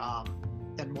more.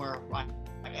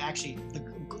 Actually,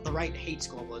 the right hates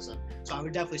globalism, so I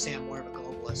would definitely say I'm more of a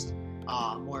globalist.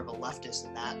 More of a leftist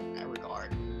in that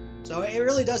regard. So it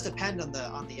really does depend on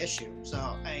the issue.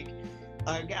 So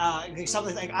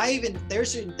something there's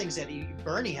certain things that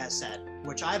Bernie has said,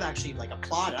 which I've actually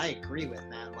applauded. I agree with,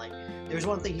 man. There's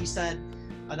one thing he said,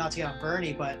 not to get on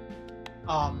Bernie, but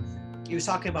he was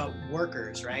talking about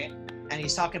workers, right? And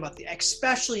he's talking about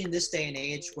especially in this day and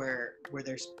age where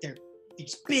there's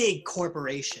these big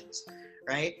corporations.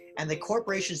 Right? And the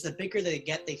corporations, the bigger they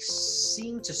get, they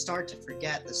seem to start to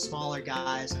forget the smaller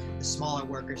guys, the smaller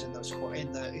workers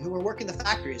who are working the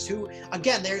factories. Who,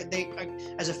 again, they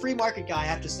as a free market guy, I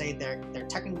have to say they're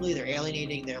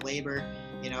alienating their labor.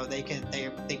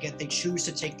 They choose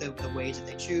to take the wage that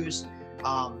they choose.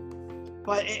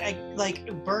 But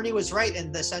Bernie was right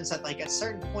in the sense that at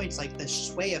certain points, the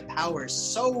sway of power is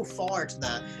so far to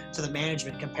the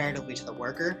management comparatively to the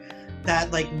worker,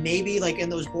 that maybe in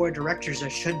those board of directors there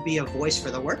should be a voice for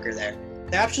the worker there.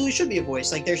 There absolutely should be a voice.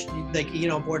 There's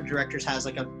board of directors has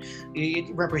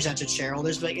it represents its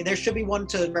shareholders, but there should be one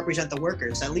to represent the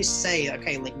workers. At least say,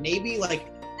 okay, maybe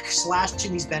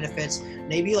slashing these benefits,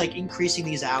 maybe like increasing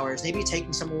these hours, maybe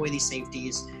taking some away these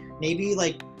safeties, maybe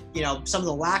like, you know, some of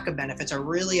the lack of benefits are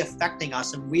really affecting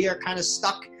us, and we are kind of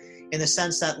stuck in the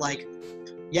sense that like,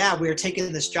 yeah, we're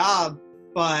taking this job,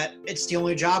 but it's the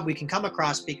only job we can come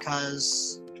across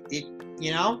because it,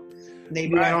 you know,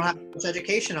 maybe I don't have much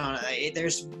education on it.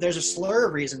 There's a slur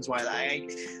of reasons why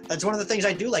that's one of the things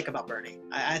I do like about Bernie.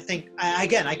 I think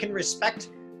again, I can respect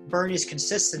Bernie's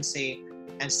consistency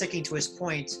and sticking to his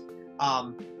point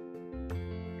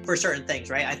for certain things,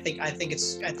 right? I think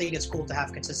it's cool to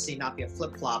have consistency, not be a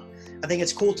flip flop. I think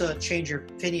it's cool to change your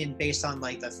opinion based on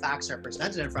like the facts that are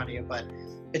presented in front of you, but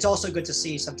it's also good to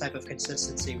see some type of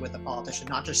consistency with a politician,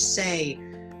 not just say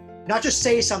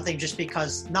something just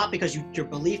because, not because your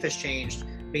belief has changed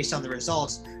based on the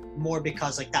results, more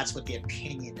because like that's what the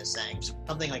opinion is saying.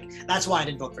 Something like, that's why I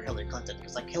didn't vote for Hillary Clinton,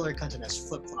 because like Hillary Clinton has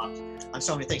flip-flopped on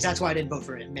so many things. That's why I didn't vote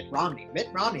for Mitt Romney. Mitt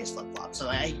Romney is flip-flopped. So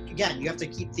again, you have to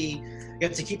keep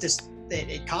this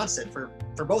it constant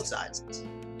for both sides.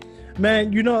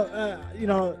 Man, you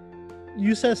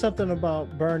you said something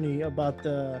about Bernie, about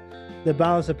the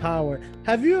balance of power.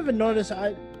 Have you ever noticed,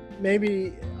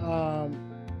 maybe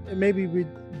it may be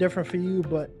different for you,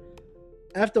 but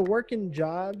after working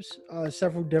jobs,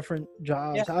 several different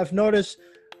jobs, yeah, I've noticed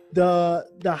the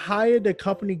higher the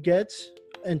company gets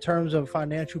in terms of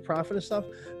financial profit and stuff,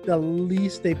 the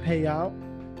least they pay out.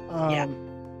 I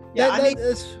mean,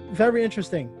 it's very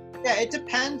interesting. Yeah, it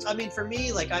depends. I mean, for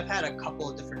me, like I've had a couple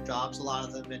of different jobs. A lot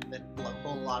of them have been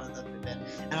local. A lot of them have been,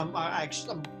 and I'm going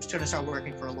to start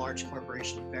working for a large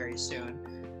corporation very soon.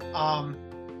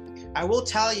 I will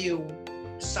tell you,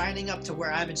 signing up to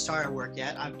where I haven't started work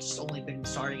yet, I've just only been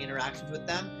starting interactions with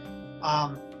them.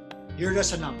 You're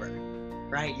just a number,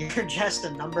 right? You're just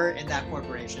a number in that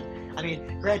corporation. I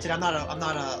mean, granted, I'm not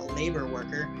a labor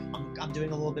worker. I'm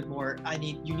doing a little bit more.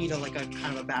 You need a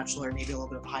kind of a bachelor, maybe a little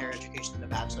bit of higher education than a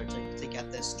bachelor to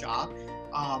get this job.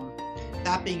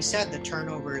 That being said, the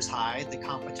turnover is high, the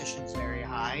competition is very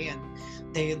high, and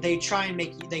they try and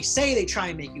make you. They say they try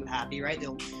and make you happy, right?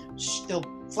 They'll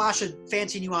flash a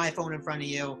fancy new iPhone in front of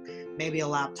you, maybe a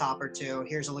laptop or two.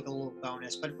 Here's a little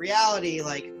bonus, but in reality,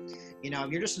 like, you know,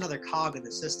 you're just another cog in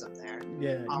the system there.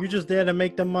 Yeah, you're just there to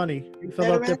make the money,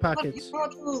 fill up their pockets.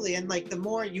 Absolutely, and like the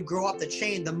more you grow up the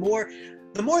chain, the more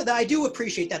that I do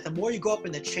appreciate that. The more you go up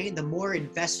in the chain, the more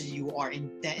invested you are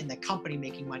in the company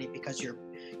making money, because your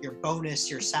bonus,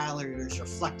 your salary is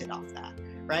reflected off that,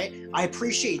 right? I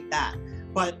appreciate that,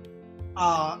 but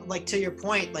like to your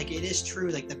point, like it is true.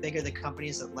 Like the bigger the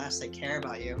companies, the less they care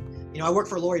about you. You know, I work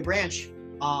for Lori Branch,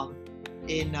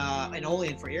 in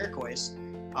Olean for Iroquois.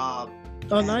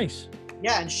 Nice.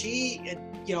 Yeah, and she,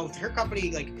 you know, her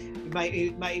company, like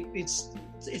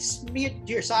it's me at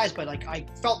your size, but like I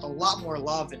felt a lot more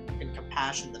love and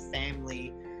compassion, the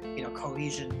family, you know,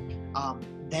 cohesion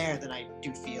there than I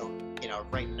do feel, you know,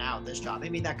 right now at this job. I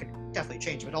mean, that could definitely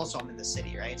change, but also I'm in the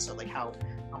city, right? So like how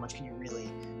much can you really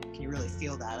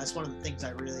feel that? That's one of the things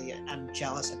I really am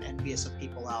jealous and envious of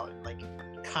people out in like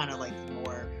kind of like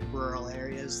more rural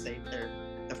areas.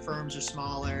 The firms are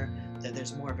smaller, that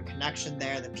there's more of a connection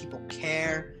there, that people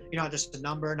care. You're not just a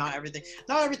number, not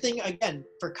everything again,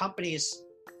 for companies.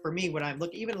 For me, when I'm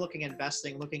looking at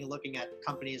investing, looking at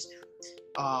companies,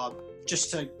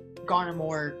 just to garner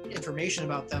more information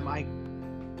about them, I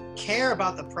care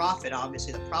about the profit.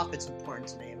 Obviously, the profit's important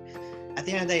to me. At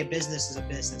the end of the day, a business is a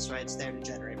business, right? It's there to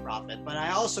generate profit. But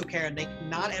I also care that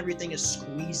not everything is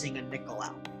squeezing a nickel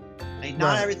out. Like,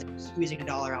 not everything is squeezing a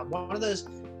dollar out.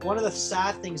 One of the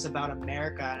sad things about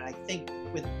America, and I think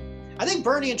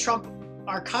Bernie and Trump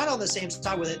are kind of on the same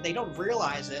side with it. They don't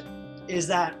realize it, is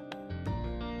that,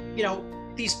 you know,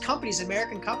 these companies,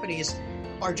 American companies,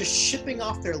 are just shipping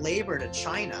off their labor to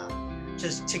China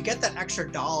just to get that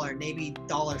extra dollar, maybe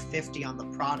 $1.50 on the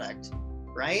product,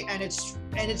 right? And it's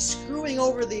screwing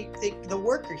over the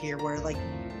worker here, where like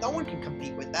no one can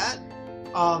compete with that.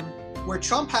 Where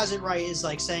Trump has it right is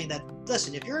like saying that,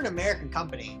 listen, if you're an American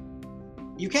company,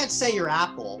 you can't say you're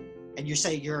Apple and you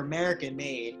say you're American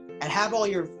made and have all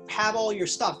your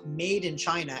stuff made in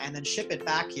China and then ship it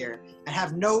back here and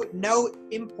have no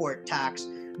import tax,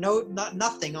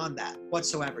 nothing on that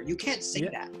whatsoever. You can't say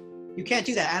that. You can't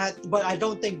do that. But I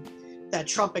don't think that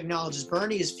Trump acknowledges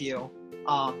Bernie's view,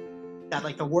 that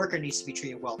like the worker needs to be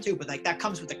treated well too. But like that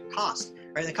comes with a cost,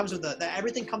 right? That comes with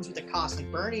everything comes with a cost.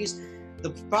 Like the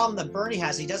problem that Bernie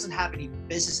has, he doesn't have any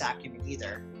business acumen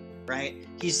either, right?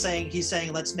 He's saying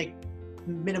let's make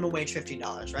minimum wage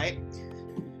 $15, right?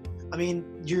 I mean,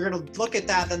 you're going to look at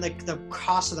that, then the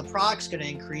cost of the product's going to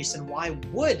increase. And why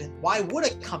would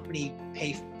a company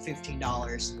pay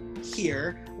 $15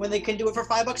 here when they can do it for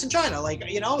 $5 in China? Like,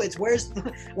 you know, it's where's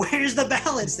the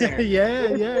balance there?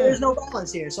 There's no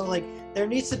balance here. So like, there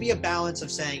needs to be a balance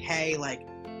of saying, hey, like,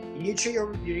 you need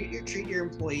to treat your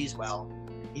employees well.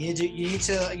 You need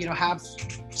to you know, have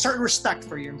certain respect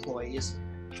for your employees.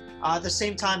 At the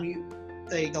same time,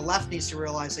 the left needs to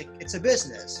realize like, it's a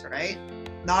business, right?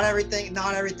 Not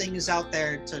everything is out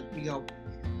there to, you know,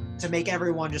 to make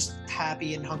everyone just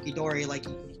happy and hunky-dory. Like,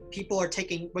 people are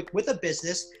taking, with a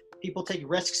business, people take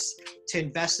risks to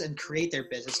invest and create their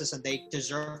businesses, and they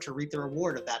deserve to reap the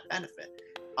reward of that benefit.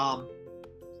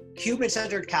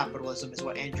 Human-centered capitalism is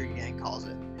what Andrew Yang calls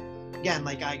it. Again,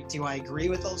 like, do I agree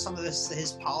with some of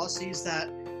his policies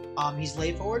that he's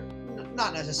laid forward?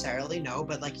 Not necessarily, no,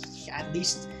 but like, at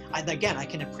least, I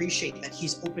can appreciate that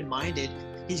he's open-minded.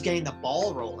 He's getting the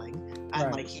ball rolling,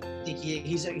 and like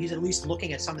he's at least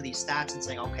looking at some of these stats and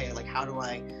saying, okay, like, how do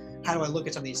I look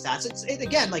at some of these stats?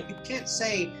 Again, like, you can't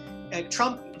say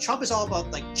Trump is all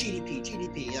about like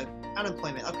GDP,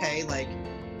 unemployment. Okay, like,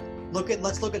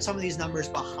 let's look at some of these numbers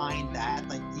behind that.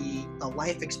 Like, the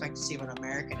life expectancy of an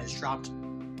American has dropped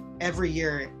every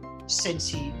year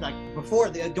since during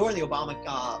the Obama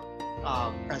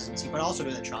presidency, but also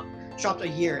during the Trump. It's dropped a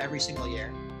year every single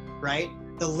year, right?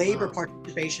 The labor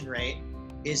participation rate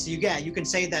is, you can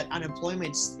say that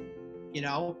unemployment's, you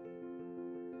know,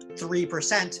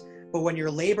 3%, but when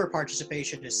your labor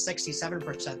participation is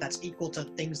 67%, that's equal to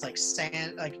things like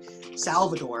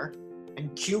Salvador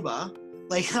and Cuba.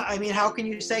 Like, I mean, how can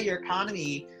you say your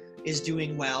economy is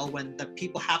doing well when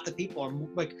half the people are,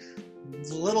 like,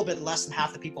 a little bit less than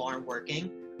half the people aren't working,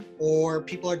 or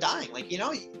people are dying? Like, you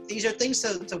know, these are things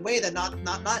to weigh, that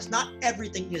not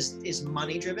everything is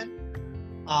money driven.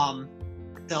 A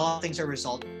lot of things are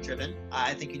result driven.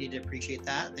 I think you need to appreciate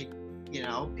that. I think, you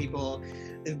know, people,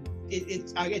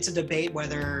 it's a debate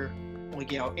whether,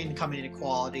 like, you know, income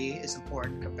inequality is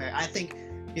important compared. I think,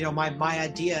 you know, my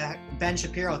idea, Ben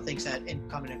Shapiro thinks that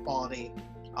income inequality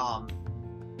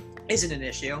isn't an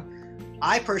issue.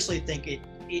 I personally think it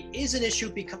is an issue,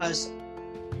 because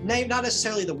not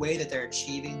necessarily the way that they're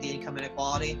achieving the income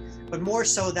inequality, but more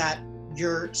so that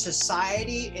your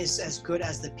society is as good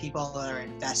as the people that are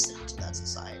invested into that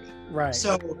society. Right.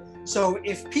 So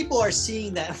if people are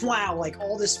seeing that, wow, like,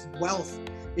 all this wealth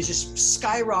is just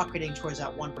skyrocketing towards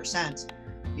that 1%,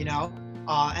 you know,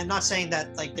 and not saying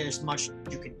that, like, there's much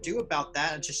you can do about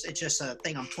that. It's just a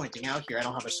thing I'm pointing out here. I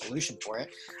don't have a solution for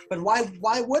it. But why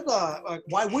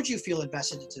would you feel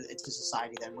invested into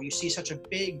society then, when you see such a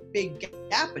big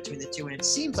gap between the two? And it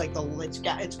seems like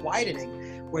it's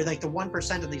widening, where like the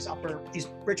 1% of these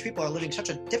rich people are living such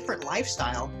a different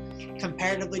lifestyle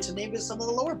comparatively to maybe some of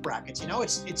the lower brackets. You know,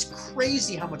 it's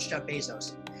crazy how much Jeff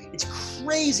Bezos. It's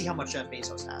crazy how much Jeff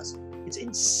Bezos has. It's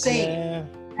insane. Yeah.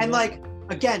 And like,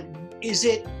 again, is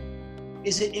it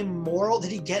immoral?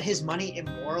 Did he get his money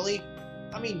immorally?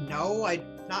 I mean, no,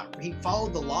 he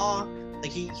followed the law.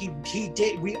 Like, he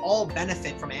did. We all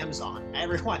benefit from Amazon.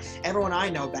 Everyone I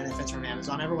know benefits from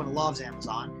Amazon. Everyone loves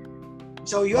Amazon.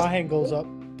 So my hand goes up.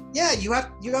 Yeah, you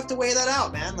have to weigh that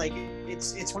out, man. Like,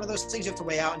 it's one of those things you have to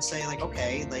weigh out and say, like,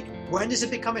 okay, like, when does it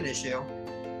become an issue?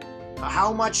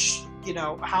 How much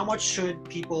should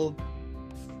people?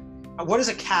 What is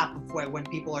a cap of when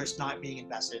people are not being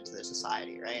invested into their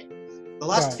society, right? The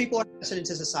less people are invested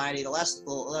into society,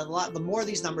 the more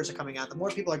these numbers are coming out, the more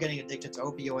people are getting addicted to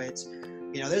opioids.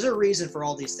 You know, there's a reason for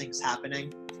all these things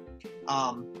happening.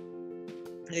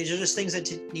 These are just things that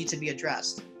need to be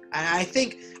addressed. And I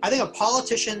think a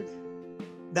politician,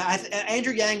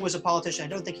 Andrew Yang was a politician. I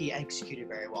don't think he executed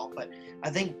very well, but I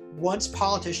think once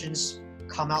politicians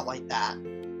come out like that,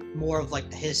 more of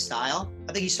like his style,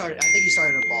 I think he started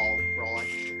a ball rolling.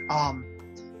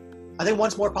 I think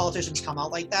once more politicians come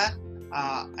out like that,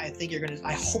 I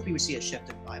hope you would see a shift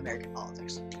in American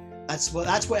politics. That's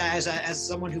what as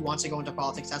someone who wants to go into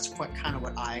politics, that's kind of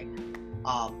what I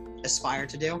aspire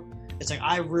to do. It's like,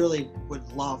 I really would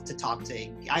love to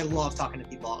I love talking to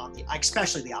people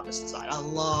especially the opposite side. I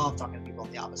love talking to people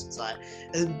on the opposite side,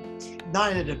 and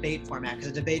not in a debate format, because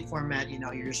a debate format, you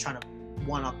know, you're just trying to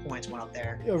one up points, one up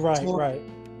there. Right.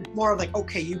 It's more of like,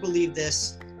 okay, you believe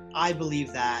this, I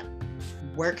believe that.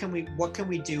 What can we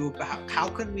do about, how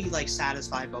can we like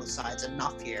satisfy both sides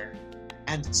enough here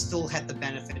and still get the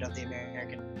benefit of the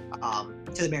American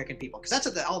to the American people? Because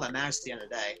that's all that matters at the end of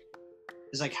the day.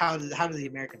 Is like, how do the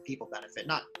American people benefit?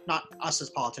 Not us as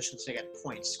politicians to get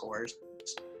points, scores,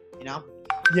 you know?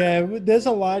 Yeah, there's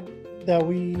a lot that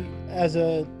we as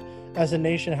a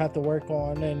nation have to work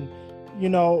on, and you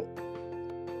know,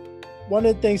 one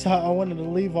of the things I wanted to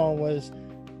leave on was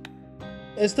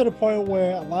it's to the point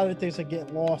where a lot of things are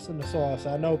getting lost in the sauce.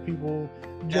 I know people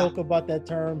joke about that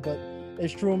term, but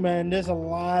it's true, man. There's a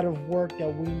lot of work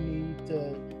that we need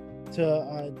to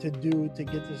do to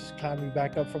get this economy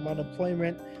back up, from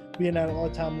unemployment being at an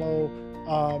all-time low,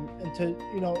 and to,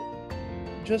 you know,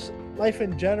 just life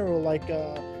in general. Like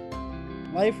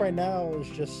life right now is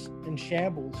just in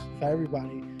shambles for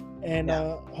everybody, and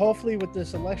hopefully with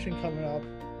this election coming up,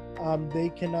 they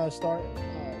can start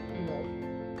you know,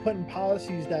 putting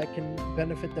policies that can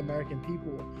benefit the American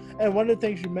people. And one of the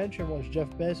things you mentioned was Jeff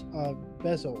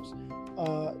Bezos.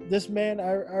 This man,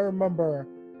 I remember,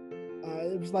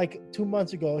 it was like 2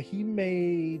 months ago, he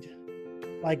made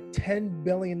like $10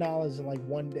 billion in like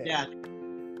one day. Yeah.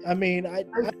 I mean, I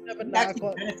never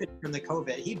benefited from the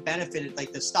COVID. He benefited,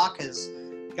 like the stock has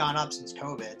gone up since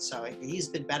COVID, so he's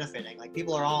been benefiting. Like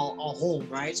people are all home,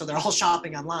 right? So they're all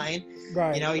shopping online.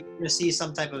 Right. You know, you're gonna see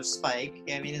some type of spike.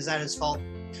 I mean, is that his fault?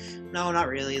 No, not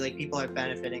really. Like people are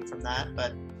benefiting from that,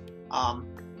 but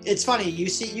it's funny. You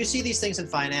see these things in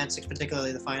finance,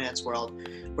 particularly the finance world,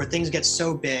 where things get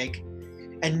so big,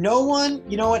 and no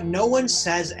one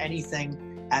says anything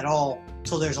at all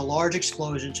till there's a large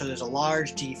explosion, till there's a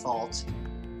large default,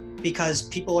 because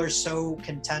people are so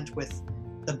content with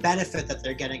the benefit that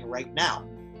they're getting right now,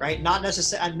 right? Not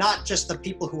necessarily, not just the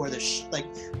people who are the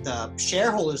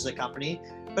shareholders of the company,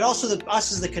 but also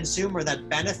us as the consumer that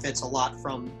benefits a lot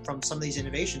from some of these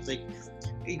innovations. Like,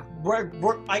 the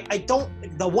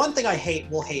one thing I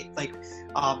will hate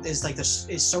is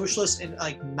socialists and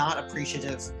like not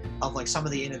appreciative of like some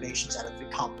of the innovations that have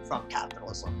come from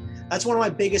capitalism. That's one of my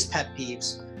biggest pet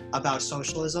peeves about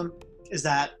socialism, is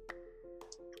that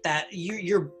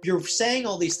you're saying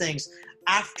all these things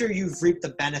after you've reaped the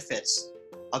benefits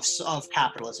of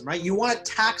capitalism, right? You want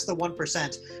to tax the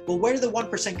 1%. Well, where do the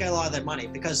 1% get a lot of their money?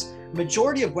 Because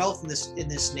majority of wealth in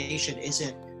this nation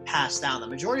isn't passed down. The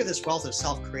majority of this wealth is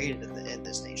self-created in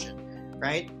this nation,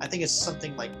 right? I think it's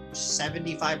something like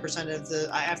 75% of the.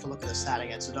 I have to look at the stat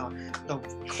again, so don't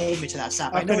hold me to that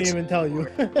stat. I couldn't even tell you.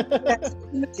 That's the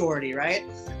majority, right?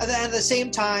 And then at the same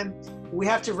time, we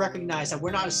have to recognize that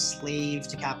we're not a slave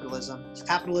to capitalism.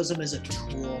 Capitalism is a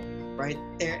tool, right?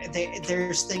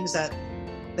 There's things that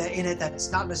in it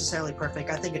that's not necessarily perfect.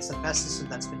 I think it's the best system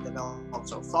that's been developed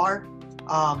so far.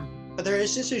 But there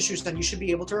is just issues, and you should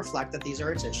be able to reflect that these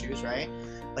are its issues, right?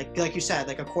 Like you said,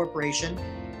 like a corporation,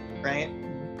 right?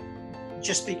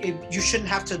 You shouldn't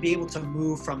have to be able to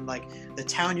move from like the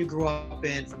town you grew up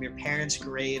in, from your parents'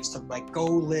 graves, to like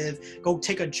go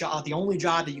take a job, the only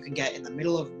job that you can get in the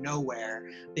middle of nowhere,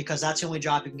 because that's the only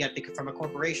job you can get from a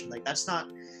corporation. Like that's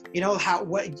not,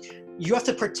 what you have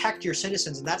to protect your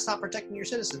citizens, and that's not protecting your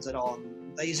citizens at all.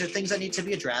 And these are things that need to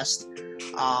be addressed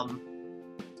and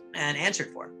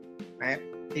answered for, right?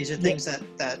 These are things that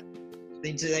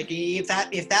need to, like, if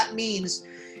that means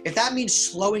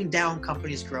slowing down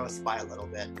companies' growth by a little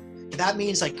bit, if that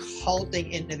means like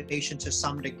halting innovation to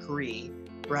some degree,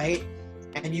 right?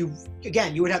 And you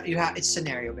would have it's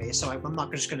scenario based, so I'm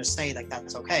not just going to say like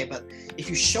that's okay. But if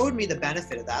you showed me the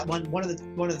benefit of that, one of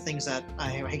the things that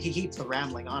I keep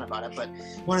rambling on about it, but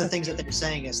one of the things that they're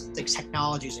saying is the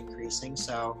technology is increasing.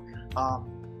 So,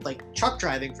 like truck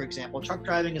driving, for example, truck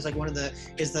driving is like I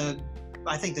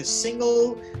think the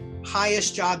single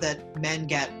highest job that men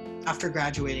get after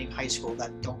graduating high school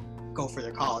that don't go for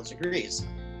their college degrees.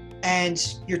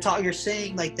 And you're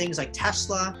saying like things like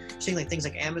Tesla, saying like things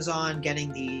like Amazon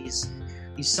getting these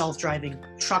self-driving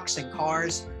trucks and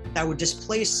cars that would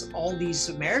displace all these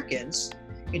Americans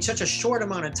in such a short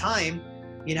amount of time,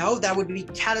 that would be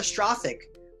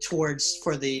catastrophic for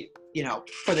the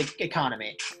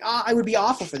economy. It would be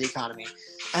awful for the economy.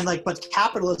 And like, but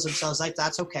capitalism says like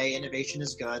that's okay, innovation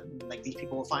is good, and like these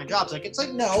people will find jobs. Like it's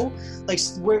like no, like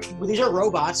these are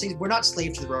robots. We're not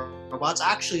slaves to the robots.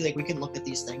 Actually, like we can look at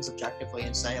these things objectively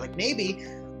and say like maybe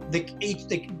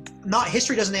not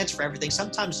history doesn't answer for everything.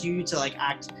 Sometimes you need to like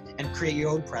act and create your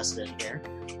own precedent here.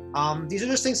 These are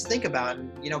just things to think about.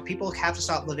 And people have to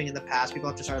stop living in the past. People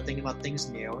have to start thinking about things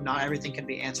new. Not everything can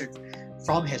be answered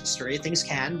from history. Things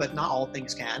can, but not all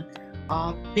things can.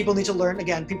 People need to learn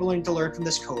from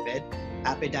this COVID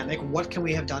epidemic. What can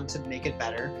we have done to make it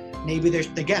better? Maybe there's,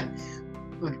 again,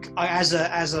 as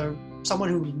someone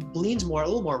who leans a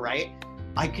little more right,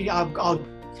 I'll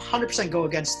 100% go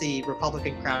against the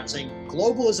Republican crowd, saying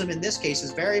globalism in this case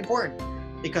is very important,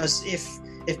 because if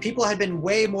people had been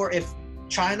if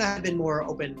China had been more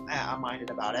open-minded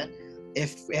about it,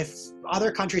 if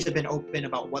other countries have been open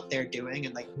about what they're doing,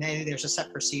 and like maybe there's a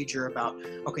set procedure about,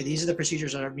 okay, these are the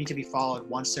procedures that need to be followed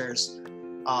once there's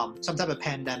some type of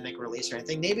pandemic release or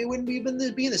anything, maybe we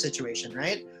wouldn't be in the situation,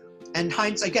 right? And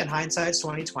hindsight's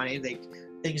 2020.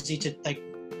 Things need to, like,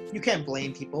 you can't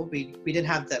blame people. We didn't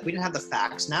have the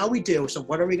facts. Now we do. So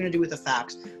what are we going to do with the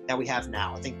facts that we have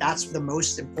now? I think that's the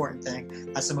most important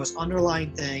thing. That's the most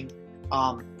underlying thing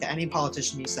that any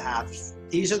politician needs to have.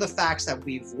 These are the facts that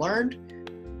we've learned.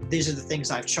 These are the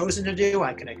things I've chosen to do.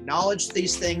 I can acknowledge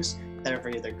these things that are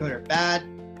either good or bad.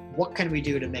 What can we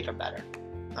do to make them better?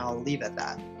 I'll leave it at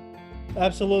that.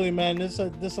 Absolutely, man. There's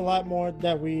a lot more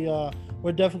that we're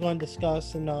definitely going to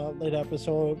discuss in a later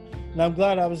episode. And I'm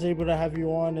glad I was able to have you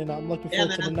on, and I'm looking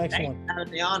forward to the next one. Thanks for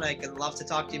having me on. I can love to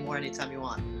talk to you more anytime you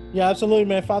want. Yeah, absolutely,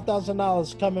 man.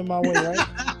 $5,000 coming my way, right?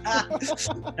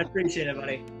 I appreciate it,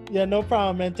 buddy. Yeah, no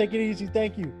problem, man. Take it easy.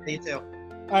 Thank you. Me too.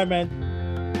 All right, man.